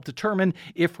likely to help determine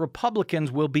if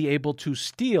Republicans will be able to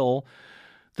steal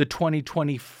the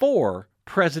 2024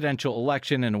 presidential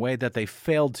election in a way that they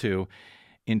failed to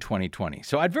in 2020.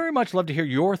 So I'd very much love to hear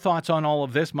your thoughts on all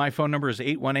of this. My phone number is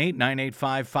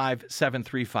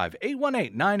 818-985-5735.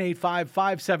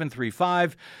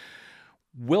 818-985-5735.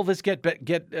 Will this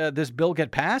this bill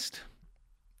get passed?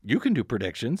 You can do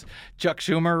predictions. Chuck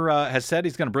Schumer has said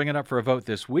he's going to bring it up for a vote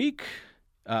this week.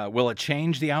 Will it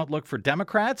change the outlook for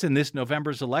Democrats in this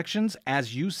November's elections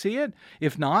as you see it?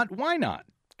 If not, why not?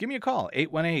 Give me a call,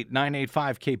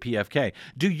 818-985-KPFK.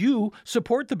 Do you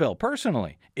support the bill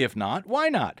personally? If not, why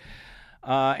not?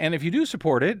 And if you do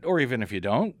support it, or even if you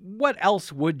don't, what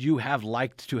else would you have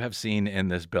liked to have seen in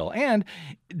this bill? And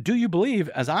do you believe,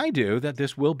 as I do, that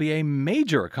this will be a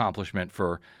major accomplishment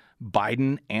for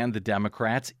Biden and the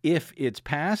Democrats if it's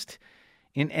passed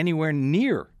in anywhere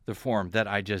near the form that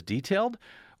I just detailed?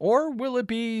 Or will it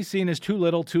be seen as too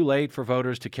little, too late for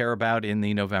voters to care about in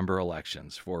the November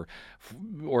elections,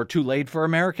 or too late for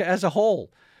America as a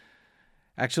whole?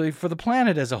 Actually, for the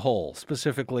planet as a whole,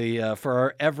 specifically for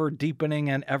our ever-deepening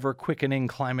and ever-quickening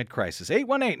climate crisis.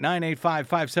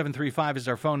 818-985-5735 is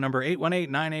our phone number,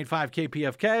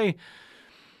 818-985-KPFK.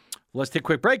 Let's take a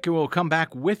quick break, and we'll come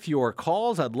back with your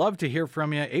calls. I'd love to hear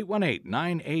from you,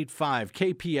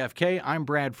 818-985-KPFK. I'm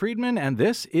Brad Friedman, and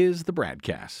this is the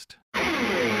BradCast.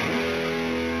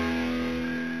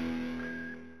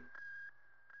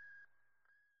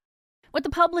 What the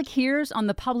public hears on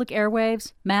the public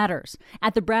airwaves matters.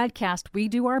 At the BradCast, we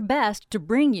do our best to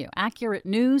bring you accurate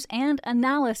news and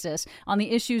analysis on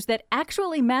the issues that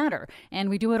actually matter, and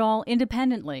we do it all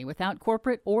independently, without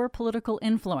corporate or political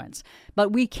influence.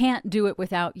 But we can't do it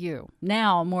without you,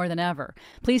 now more than ever.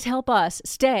 Please help us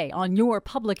stay on your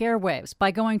public airwaves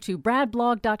by going to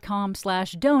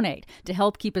bradblog.com/donate to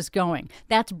help keep us going.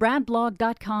 That's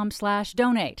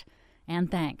bradblog.com/donate.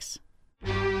 And thanks.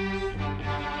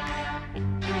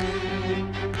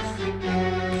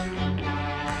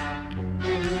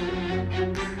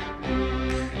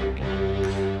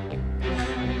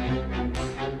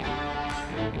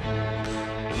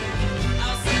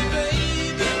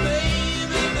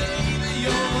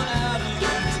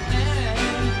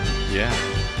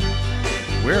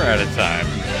 We're out of time.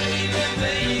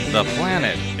 The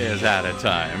planet is out of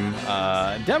time.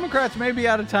 Democrats may be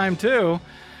out of time, too.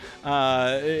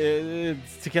 To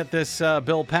get this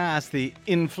bill passed, the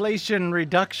Inflation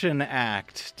Reduction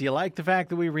Act. Do you like the fact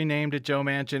that we renamed it Joe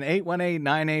Manchin?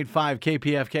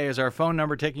 818-985-KPFK is our phone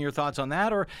number. Taking your thoughts on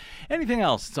that or anything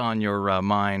else that's on your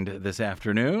mind this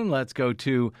afternoon. Let's go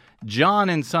to John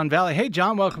in Sun Valley. Hey,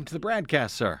 John, welcome to the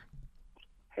BradCast, sir.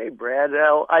 Hey, Brad.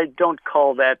 I don't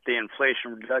call that the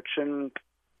Inflation Reduction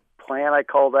Plan. I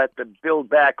call that the Build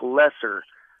Back Lesser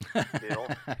bill.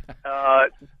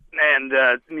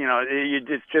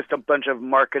 It's just a bunch of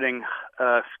marketing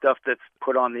stuff that's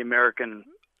put on the American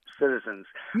citizens.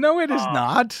 No, it is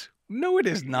not. No, it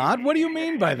is not. What do you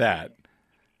mean by that?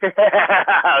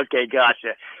 Okay,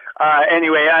 gotcha.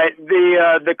 Anyway,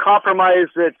 the compromise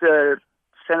that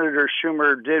Senator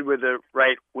Schumer did with the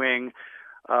right wing,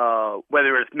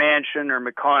 whether it's Manchin or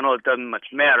McConnell, it doesn't much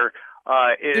matter.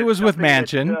 It was with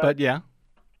Manchin, but yeah.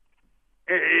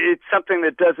 It's something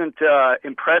that doesn't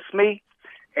impress me.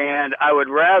 And I would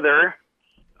rather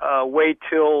wait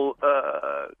till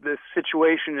the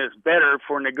situation is better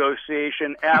for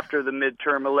negotiation after the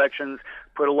midterm elections.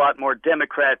 Put a lot more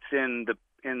Democrats in the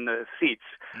seats.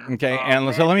 Okay,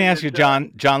 and so let me ask you,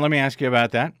 John. John, let me ask you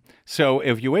about that. So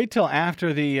if you wait till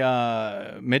after the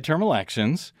midterm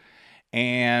elections,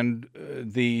 and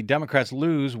the Democrats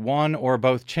lose one or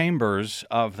both chambers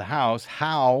of the House,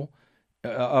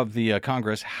 of the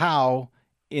Congress, how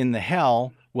in the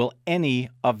hell will any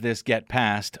of this get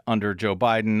passed under Joe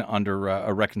Biden, under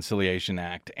a Reconciliation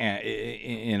Act,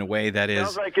 in a way that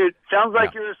is... Sounds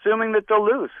like you're assuming that they'll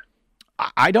lose.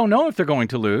 I don't know if they're going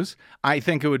to lose. I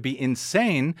think it would be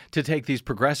insane to take these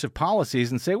progressive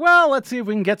policies and say, well, let's see if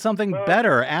we can get something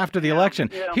better after the election.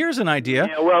 Yeah. Here's an idea.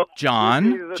 Yeah,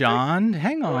 John,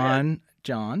 hang on,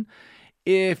 John.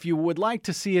 If you would like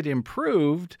to see it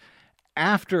improved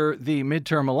after the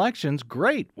midterm elections,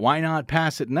 great. Why not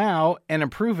pass it now and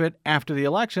improve it after the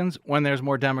elections when there's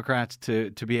more Democrats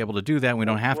to be able to do that? We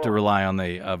don't have to rely on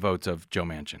the votes of Joe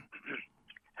Manchin.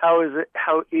 How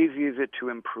easy is it to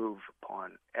improve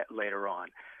upon later on?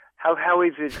 How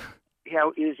easy is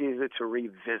it to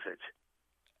revisit?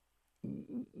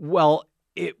 Well,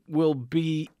 it will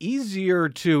be easier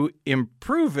to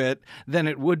improve it than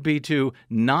it would be to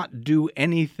not do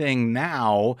anything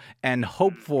now and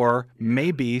hope for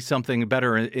maybe something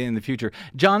better in the future.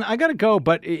 John, I got to go,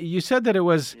 but you said that it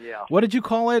was, what did you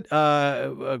call it?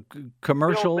 A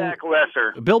commercial? Build Back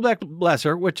Lesser. Build Back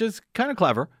Lesser, which is kind of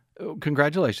clever.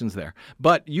 Congratulations there.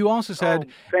 But you also said...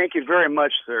 thank you very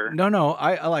much, sir. No,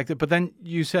 I liked it. But then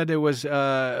you said it was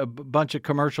a bunch of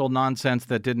commercial nonsense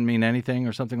that didn't mean anything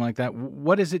or something like that.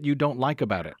 What is it you don't like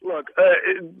about it? Look,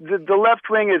 the left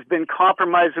wing has been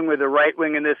compromising with the right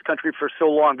wing in this country for so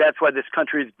long. That's why this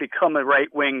country has become a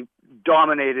right-wing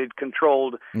dominated,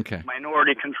 controlled,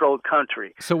 minority-controlled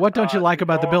country. So what don't you like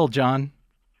about the bill, John?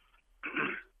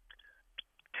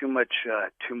 Too much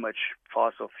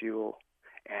fossil fuel.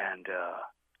 And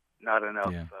not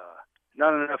enough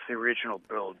the original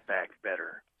Build Back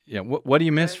Better. Yeah, what do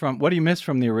you miss from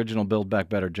the original Build Back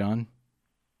Better, John?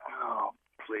 Oh,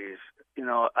 please.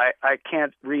 I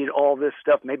can't read all this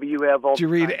stuff. Maybe you have all. Did you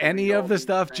read any of the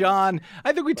stuff, John?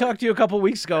 I think we talked to you a couple of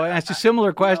weeks ago. I asked you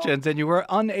similar questions, and you were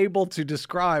unable to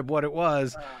describe what it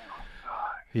was.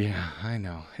 Yeah, I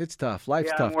know. It's tough.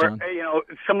 Life's tough, John.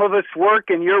 Some of us work,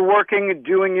 and you're working and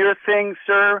doing your thing,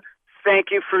 sir.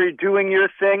 Thank you for doing your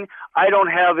thing. I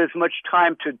don't have as much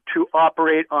time to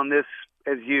operate on this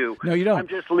as you. No, you don't. I'm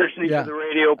just listening to the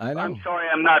radio. I know. I'm sorry,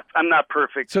 I'm not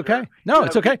perfect. It's okay. No,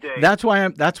 it's okay. That's why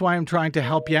I'm trying to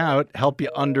help you out, help you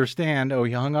understand. Oh,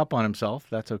 he hung up on himself.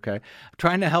 That's okay. I'm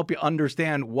trying to help you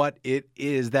understand what it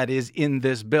is that is in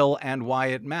this bill and why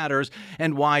it matters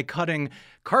and why cutting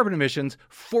carbon emissions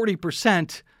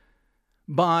 40%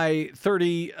 by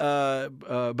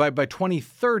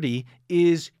 2030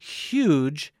 is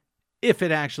huge if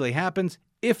it actually happens,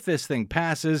 if this thing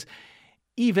passes,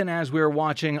 even as we're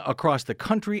watching across the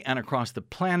country and across the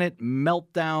planet,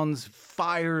 meltdowns,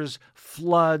 fires,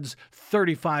 floods,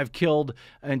 35 killed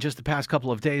in just the past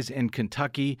couple of days in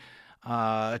Kentucky.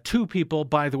 2 people,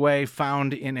 by the way,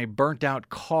 found in a burnt-out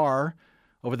car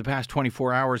over the past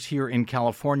 24 hours here in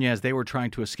California as they were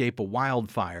trying to escape a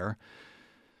wildfire.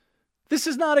 This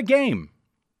is not a game.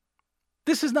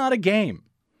 This is not a game.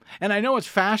 And I know it's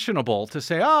fashionable to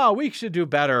say, we should do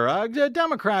better.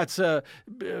 Democrats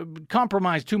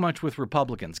compromise too much with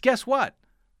Republicans. Guess what?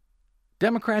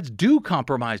 Democrats do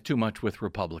compromise too much with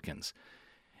Republicans.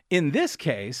 In this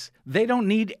case, they don't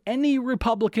need any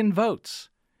Republican votes.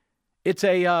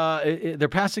 They're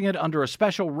passing it under a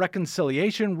special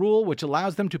reconciliation rule, which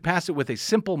allows them to pass it with a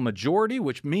simple majority,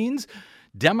 which means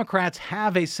Democrats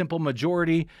have a simple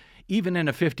majority even in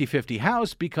a 50-50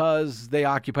 House because they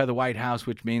occupy the White House,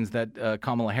 which means that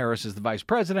Kamala Harris is the vice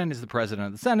president, is the president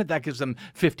of the Senate. That gives them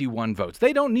 51 votes.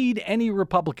 They don't need any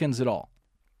Republicans at all.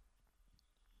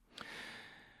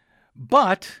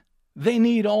 But they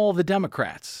need all the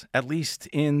Democrats, at least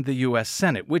in the U.S.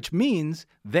 Senate, which means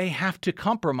they have to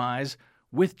compromise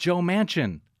with Joe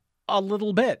Manchin a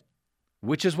little bit,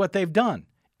 which is what they've done.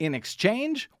 In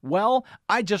exchange, well,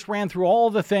 I just ran through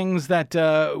all the things that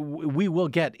we will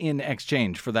get in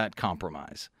exchange for that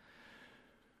compromise.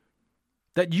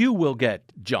 That you will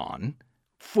get, John,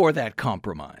 for that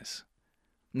compromise.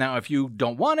 Now, if you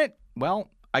don't want it,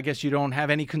 well, I guess you don't have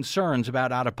any concerns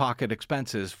about out-of-pocket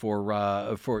expenses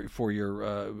for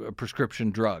your prescription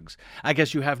drugs. I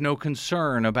guess you have no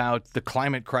concern about the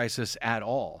climate crisis at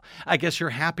all. I guess you're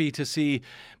happy to see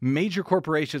major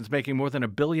corporations making more than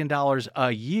 $1 billion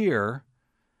a year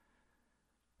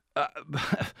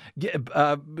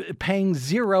paying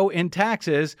zero in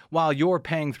taxes while you're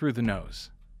paying through the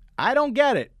nose. I don't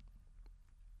get it.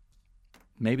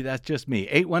 Maybe that's just me.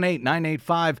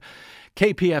 818-985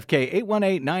 KPFK,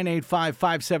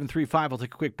 818-985-5735. We'll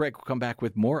take a quick break. We'll come back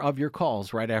with more of your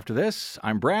calls right after this.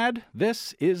 I'm Brad.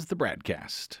 This is the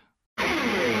BradCast.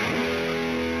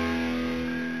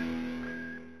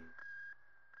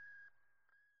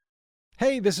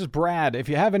 Hey, this is Brad. If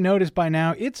you haven't noticed by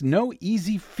now, it's no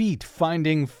easy feat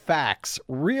finding facts,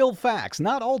 real facts,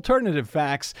 not alternative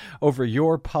facts, over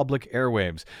your public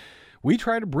airwaves. We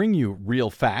try to bring you real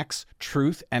facts,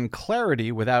 truth, and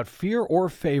clarity without fear or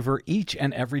favor each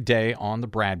and every day on the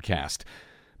BradCast.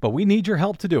 But we need your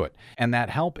help to do it, and that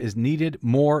help is needed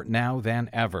more now than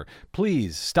ever.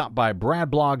 Please stop by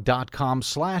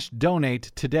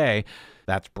bradblog.com/donate today.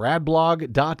 That's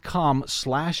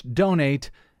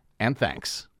bradblog.com/donate, and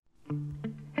thanks.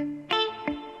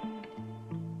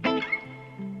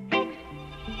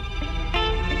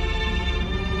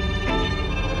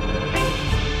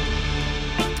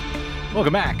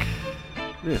 Welcome back.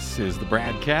 This is the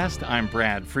BradCast. I'm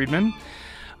Brad Friedman.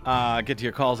 Get to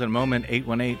your calls in a moment,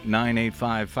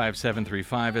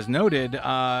 818-985-5735. As noted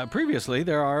previously,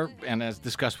 there are, and as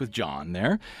discussed with John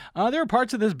there are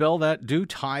parts of this bill that do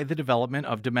tie the development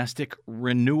of domestic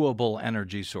renewable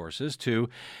energy sources to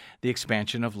the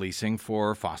expansion of leasing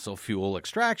for fossil fuel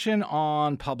extraction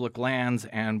on public lands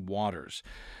and waters.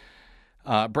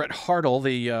 Brett Hartle,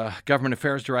 the government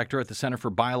affairs director at the Center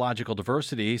for Biological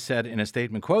Diversity, said in a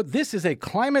statement, quote, "This is a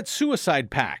climate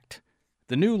suicide pact.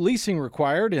 The new leasing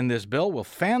required in this bill will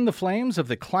fan the flames of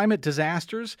the climate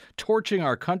disasters torching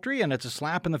our country, and it's a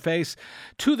slap in the face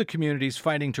to the communities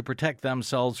fighting to protect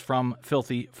themselves from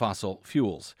filthy fossil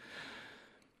fuels."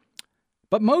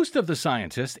 But most of the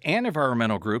scientists and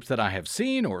environmental groups that I have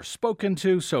seen or spoken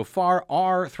to so far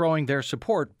are throwing their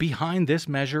support behind this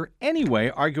measure anyway,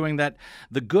 arguing that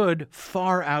the good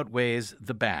far outweighs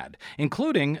the bad,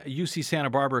 including UC Santa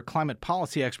Barbara climate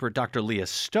policy expert Dr. Leah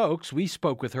Stokes. We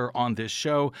spoke with her on this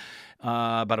show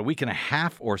about a week and a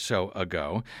half or so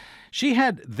ago. She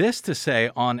had this to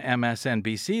say on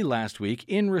MSNBC last week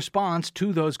in response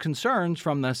to those concerns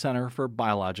from the Center for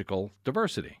Biological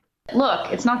Diversity.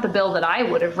 Look, it's not the bill that I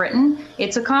would have written.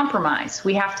 It's a compromise.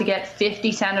 We have to get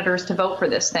 50 senators to vote for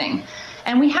this thing.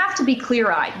 And we have to be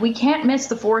clear-eyed. We can't miss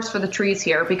the forest for the trees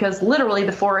here because literally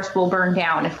the forest will burn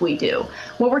down if we do.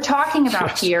 What we're talking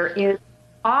about here is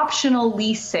optional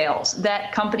lease sales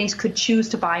that companies could choose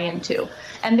to buy into.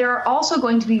 And there are also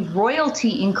going to be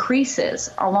royalty increases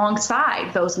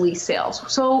alongside those lease sales.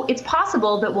 So it's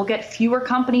possible that we'll get fewer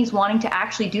companies wanting to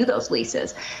actually do those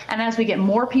leases. And as we get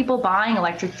more people buying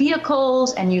electric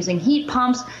vehicles and using heat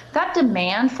pumps, that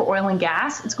demand for oil and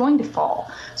gas is going to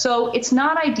fall. So it's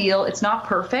not ideal, it's not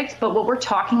perfect, but what we're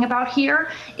talking about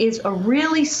here is a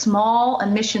really small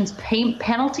emissions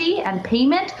penalty and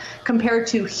payment compared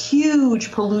to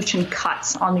huge pollution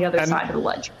cuts on the other side of the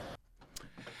ledger.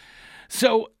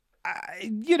 So,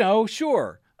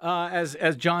 sure.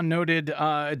 As John noted,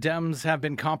 Dems have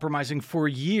been compromising for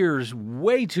years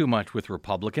way too much with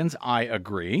Republicans. I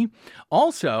agree.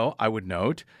 Also, I would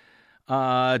note,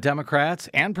 Democrats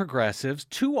and progressives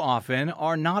too often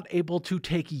are not able to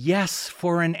take yes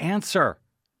for an answer.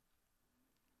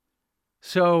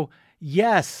 So,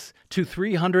 yes to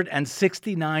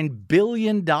 $369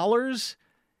 billion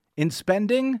in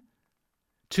spending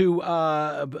to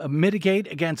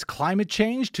mitigate against climate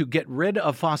change, to get rid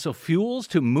of fossil fuels,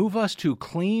 to move us to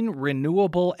clean,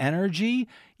 renewable energy?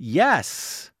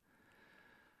 Yes.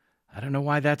 I don't know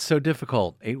why that's so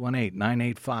difficult.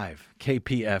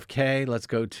 818-985-KPFK. Let's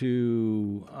go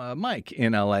to Mike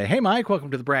in L.A. Hey, Mike, welcome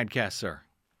to the BradCast, sir.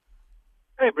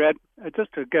 Hey, Brad.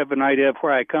 Just to give an idea of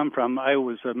where I come from, I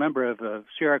was a member of the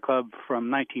Sierra Club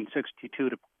from 1962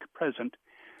 to present.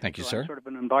 Thank you, so sir. I'm sort of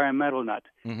an environmental nut.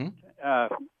 Mm-hmm.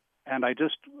 And I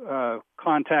just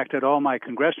contacted all my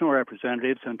congressional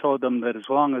representatives and told them that as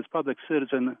long as Public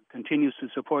Citizen continues to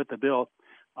support the bill,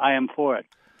 I am for it.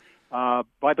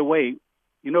 By the way,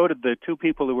 you noted the two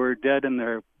people who were dead in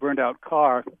their burned-out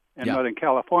car in Northern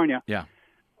California. Yeah.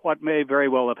 What may very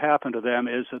well have happened to them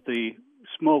is that the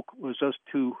smoke was just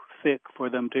too thick for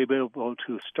them to be able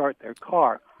to start their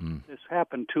car. This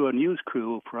happened to a news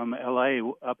crew from L.A.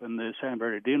 up in the San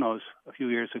Bernardinos a few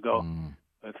years ago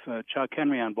with Chuck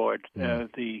Henry on board.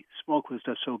 The smoke was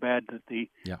just so bad that the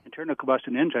internal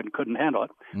combustion engine couldn't handle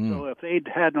it. So if they'd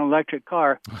had an electric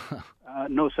car,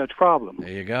 no such problem. There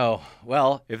you go.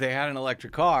 Well, if they had an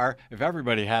electric car, if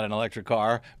everybody had an electric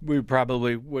car, we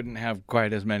probably wouldn't have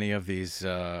quite as many of these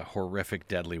horrific,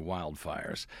 deadly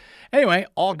wildfires. Anyway,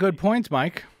 all good points,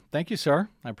 Mike. Thank you, sir.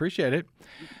 I appreciate it.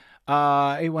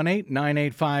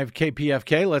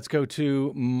 818-985-KPFK. Let's go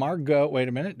to Margot. Wait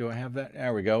a minute. Do I have that?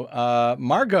 There we go.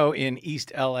 Margot in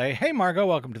East L.A. Hey, Margot.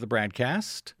 Welcome to the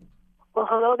BradCast. Well,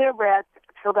 hello there, Brad.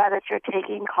 So glad that you're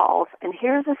taking calls. And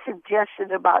here's a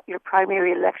suggestion about your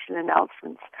primary election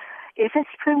announcements. If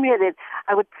it's permitted,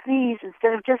 I would please,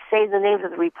 instead of just saying the names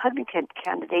of the Republican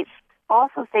candidates,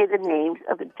 also say the names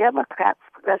of the Democrats,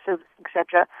 progressives,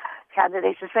 etc.,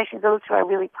 candidates, especially those who are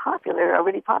really popular.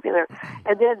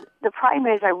 And then the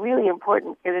primaries are really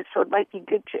important, and so it might be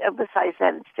good to emphasize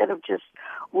that instead of just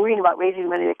worrying about raising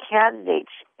money. The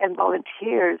candidates and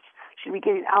volunteers should be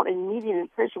getting out and meeting in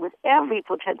person with every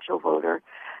potential voter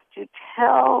to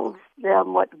tell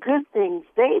them what good things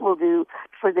they will do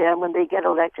for them when they get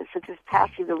elected, such as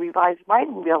passing the revised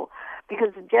Biden bill,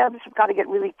 because the Dems have got to get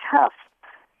really tough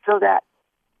so that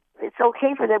it's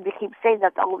okay for them to keep saying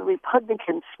that all the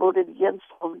Republicans voted against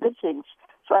all the good things.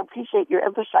 So I appreciate your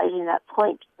emphasizing that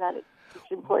point, that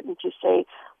it's important to say,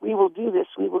 we will do this,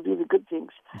 we will do the good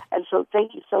things. And so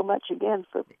thank you so much again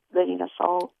for letting us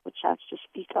all a chance to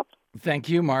speak up. Thank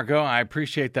you, Margot. I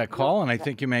appreciate that call, and I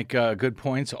think you make good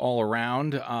points all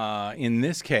around in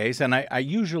this case. And I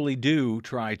usually do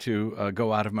try to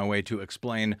go out of my way to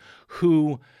explain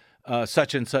who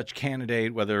such and such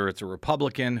candidate, whether it's a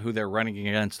Republican, who they're running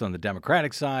against on the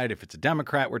Democratic side. If it's a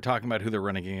Democrat, we're talking about who they're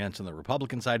running against on the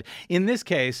Republican side. In this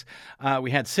case,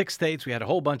 we had 6 states, we had a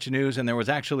whole bunch of news, and there was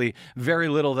actually very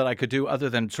little that I could do other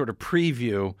than sort of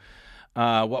preview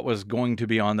what was going to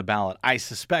be on the ballot. I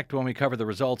suspect when we cover the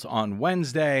results on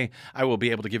Wednesday, I will be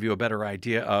able to give you a better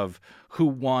idea of who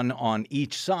won on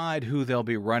each side, who they'll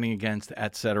be running against,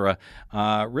 etc.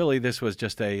 Really, this was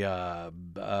just a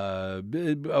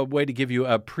way to give you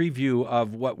a preview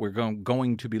of what we're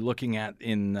going to be looking at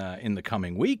in the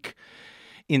coming week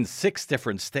in 6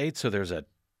 different states. So there's a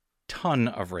ton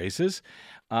of races.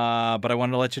 But I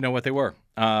wanted to let you know what they were,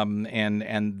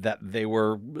 and that they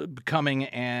were coming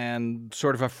and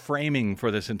sort of a framing for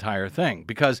this entire thing.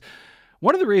 Because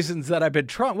one of the reasons that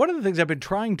one of the things I've been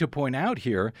trying to point out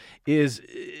here is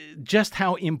just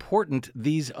how important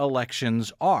these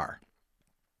elections are.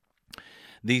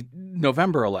 The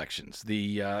November elections,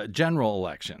 the general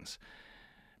elections,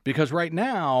 because right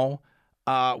now,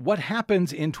 what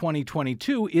happens in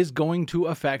 2022 is going to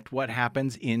affect what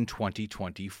happens in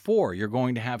 2024. You're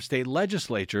going to have state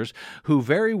legislatures who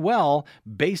very well,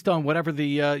 based on whatever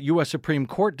the U.S. Supreme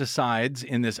Court decides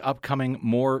in this upcoming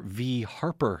Moore v.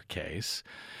 Harper case,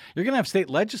 you're going to have state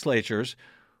legislatures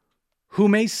who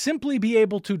may simply be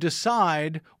able to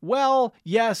decide, well,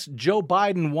 yes, Joe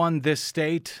Biden won this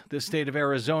state of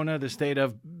Arizona, the state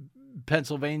of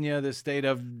Pennsylvania, the state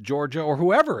of Georgia, or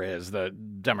whoever is the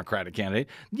Democratic candidate.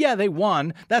 Yeah, they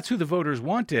won. That's who the voters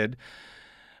wanted.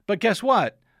 But guess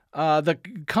what? The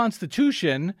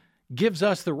Constitution gives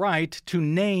us the right to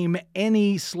name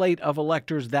any slate of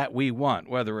electors that we want,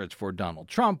 whether it's for Donald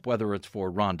Trump, whether it's for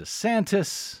Ron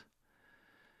DeSantis.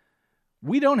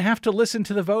 We don't have to listen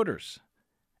to the voters.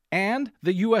 And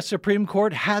the U.S. Supreme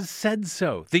Court has said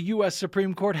so. The U.S.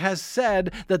 Supreme Court has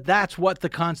said that that's what the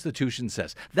Constitution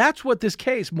says. That's what this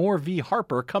case, Moore v.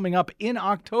 Harper, coming up in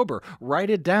October. Write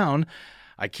it down.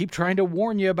 I keep trying to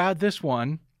warn you about this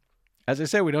one. As I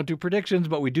say, we don't do predictions,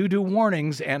 but we do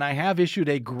warnings, and I have issued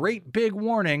a great big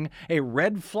warning, a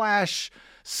red flash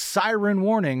siren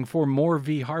warning for Moore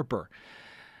v. Harper.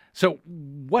 So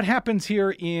what happens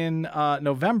here in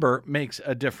November makes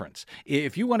a difference.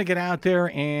 If you want to get out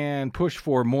there and push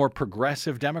for more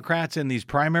progressive Democrats in these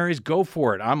primaries, go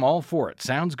for it. I'm all for it.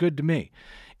 Sounds good to me.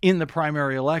 in the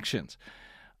primary elections.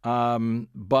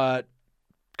 But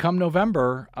come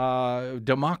November,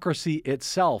 democracy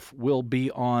itself will be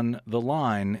on the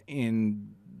line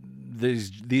in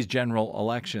these general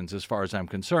elections, as far as I'm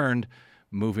concerned,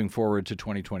 moving forward to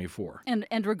 2024.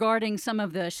 And regarding some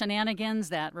of the shenanigans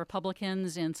that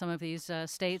Republicans in some of these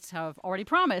states have already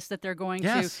promised that they're going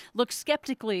to look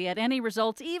skeptically at any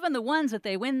results, even the ones that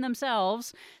they win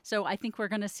themselves. So I think we're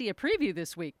going to see a preview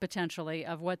this week, potentially,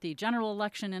 of what the general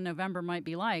election in November might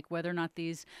be like, whether or not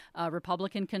these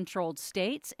Republican-controlled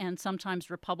states and sometimes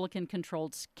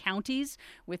Republican-controlled counties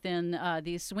within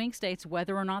these swing states,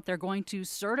 whether or not they're going to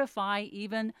certify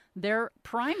even their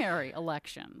primary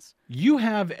elections. You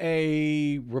have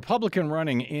a Republican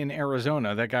running in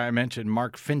Arizona, that guy I mentioned,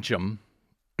 Mark Fincham,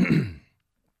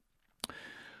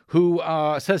 who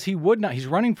says he would not. He's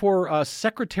running for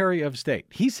Secretary of State.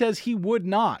 He says he would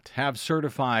not have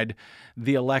certified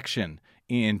the election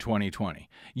in 2020.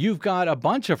 You've got a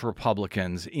bunch of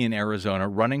Republicans in Arizona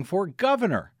running for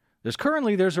governor.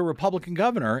 There's a Republican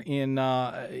governor in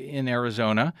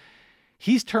Arizona.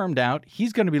 He's termed out.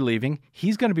 He's going to be leaving.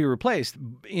 He's going to be replaced.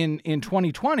 In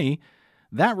 2020,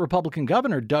 that Republican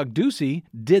governor, Doug Ducey,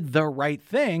 did the right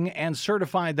thing and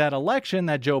certified that election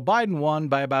that Joe Biden won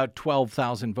by about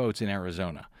 12,000 votes in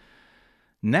Arizona.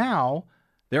 Now,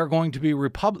 there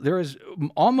is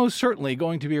almost certainly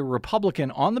going to be a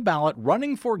Republican on the ballot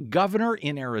running for governor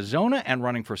in Arizona and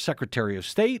running for Secretary of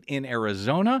State in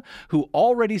Arizona, who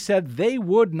already said they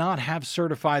would not have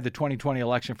certified the 2020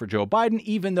 election for Joe Biden,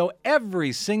 even though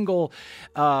every single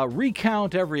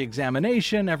recount, every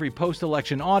examination, every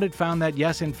post-election audit found that,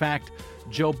 yes, in fact,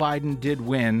 Joe Biden did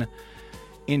win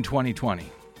in 2020.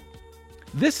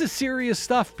 This is serious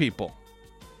stuff, people.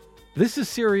 This is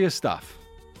serious stuff.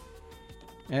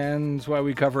 And that's why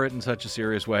we cover it in such a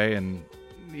serious way and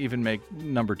even make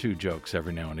number 2 jokes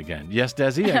every now and again. Yes,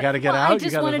 Desi, I got to get out. I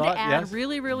just wanted to add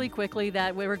really, really quickly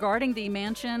that regarding the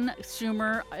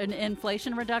Manchin-Schumer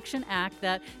Inflation Reduction Act,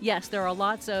 that, yes, there are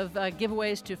lots of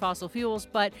giveaways to fossil fuels,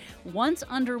 but once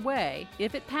underway,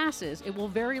 if it passes, it will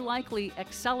very likely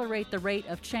accelerate the rate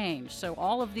of change. So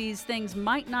all of these things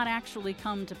might not actually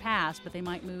come to pass, but they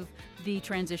might move the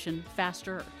transition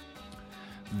faster.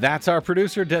 That's our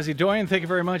producer, Desi Doyen. Thank you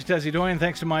very much, Desi Doyen.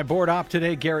 Thanks to my board op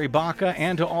today, Gary Baca,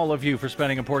 and to all of you for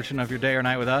spending a portion of your day or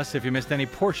night with us. If you missed any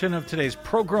portion of today's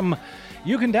program,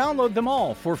 you can download them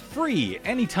all for free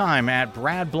anytime at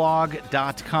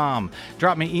bradblog.com.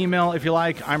 Drop me email if you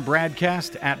like. I'm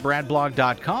BradCast at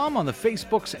bradblog.com. On the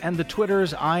Facebooks and the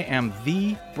Twitters, I am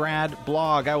the Brad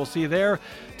Blog. I will see you there.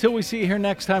 Till we see you here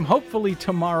next time, hopefully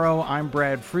tomorrow, I'm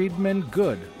Brad Friedman.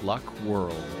 Good luck,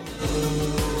 world.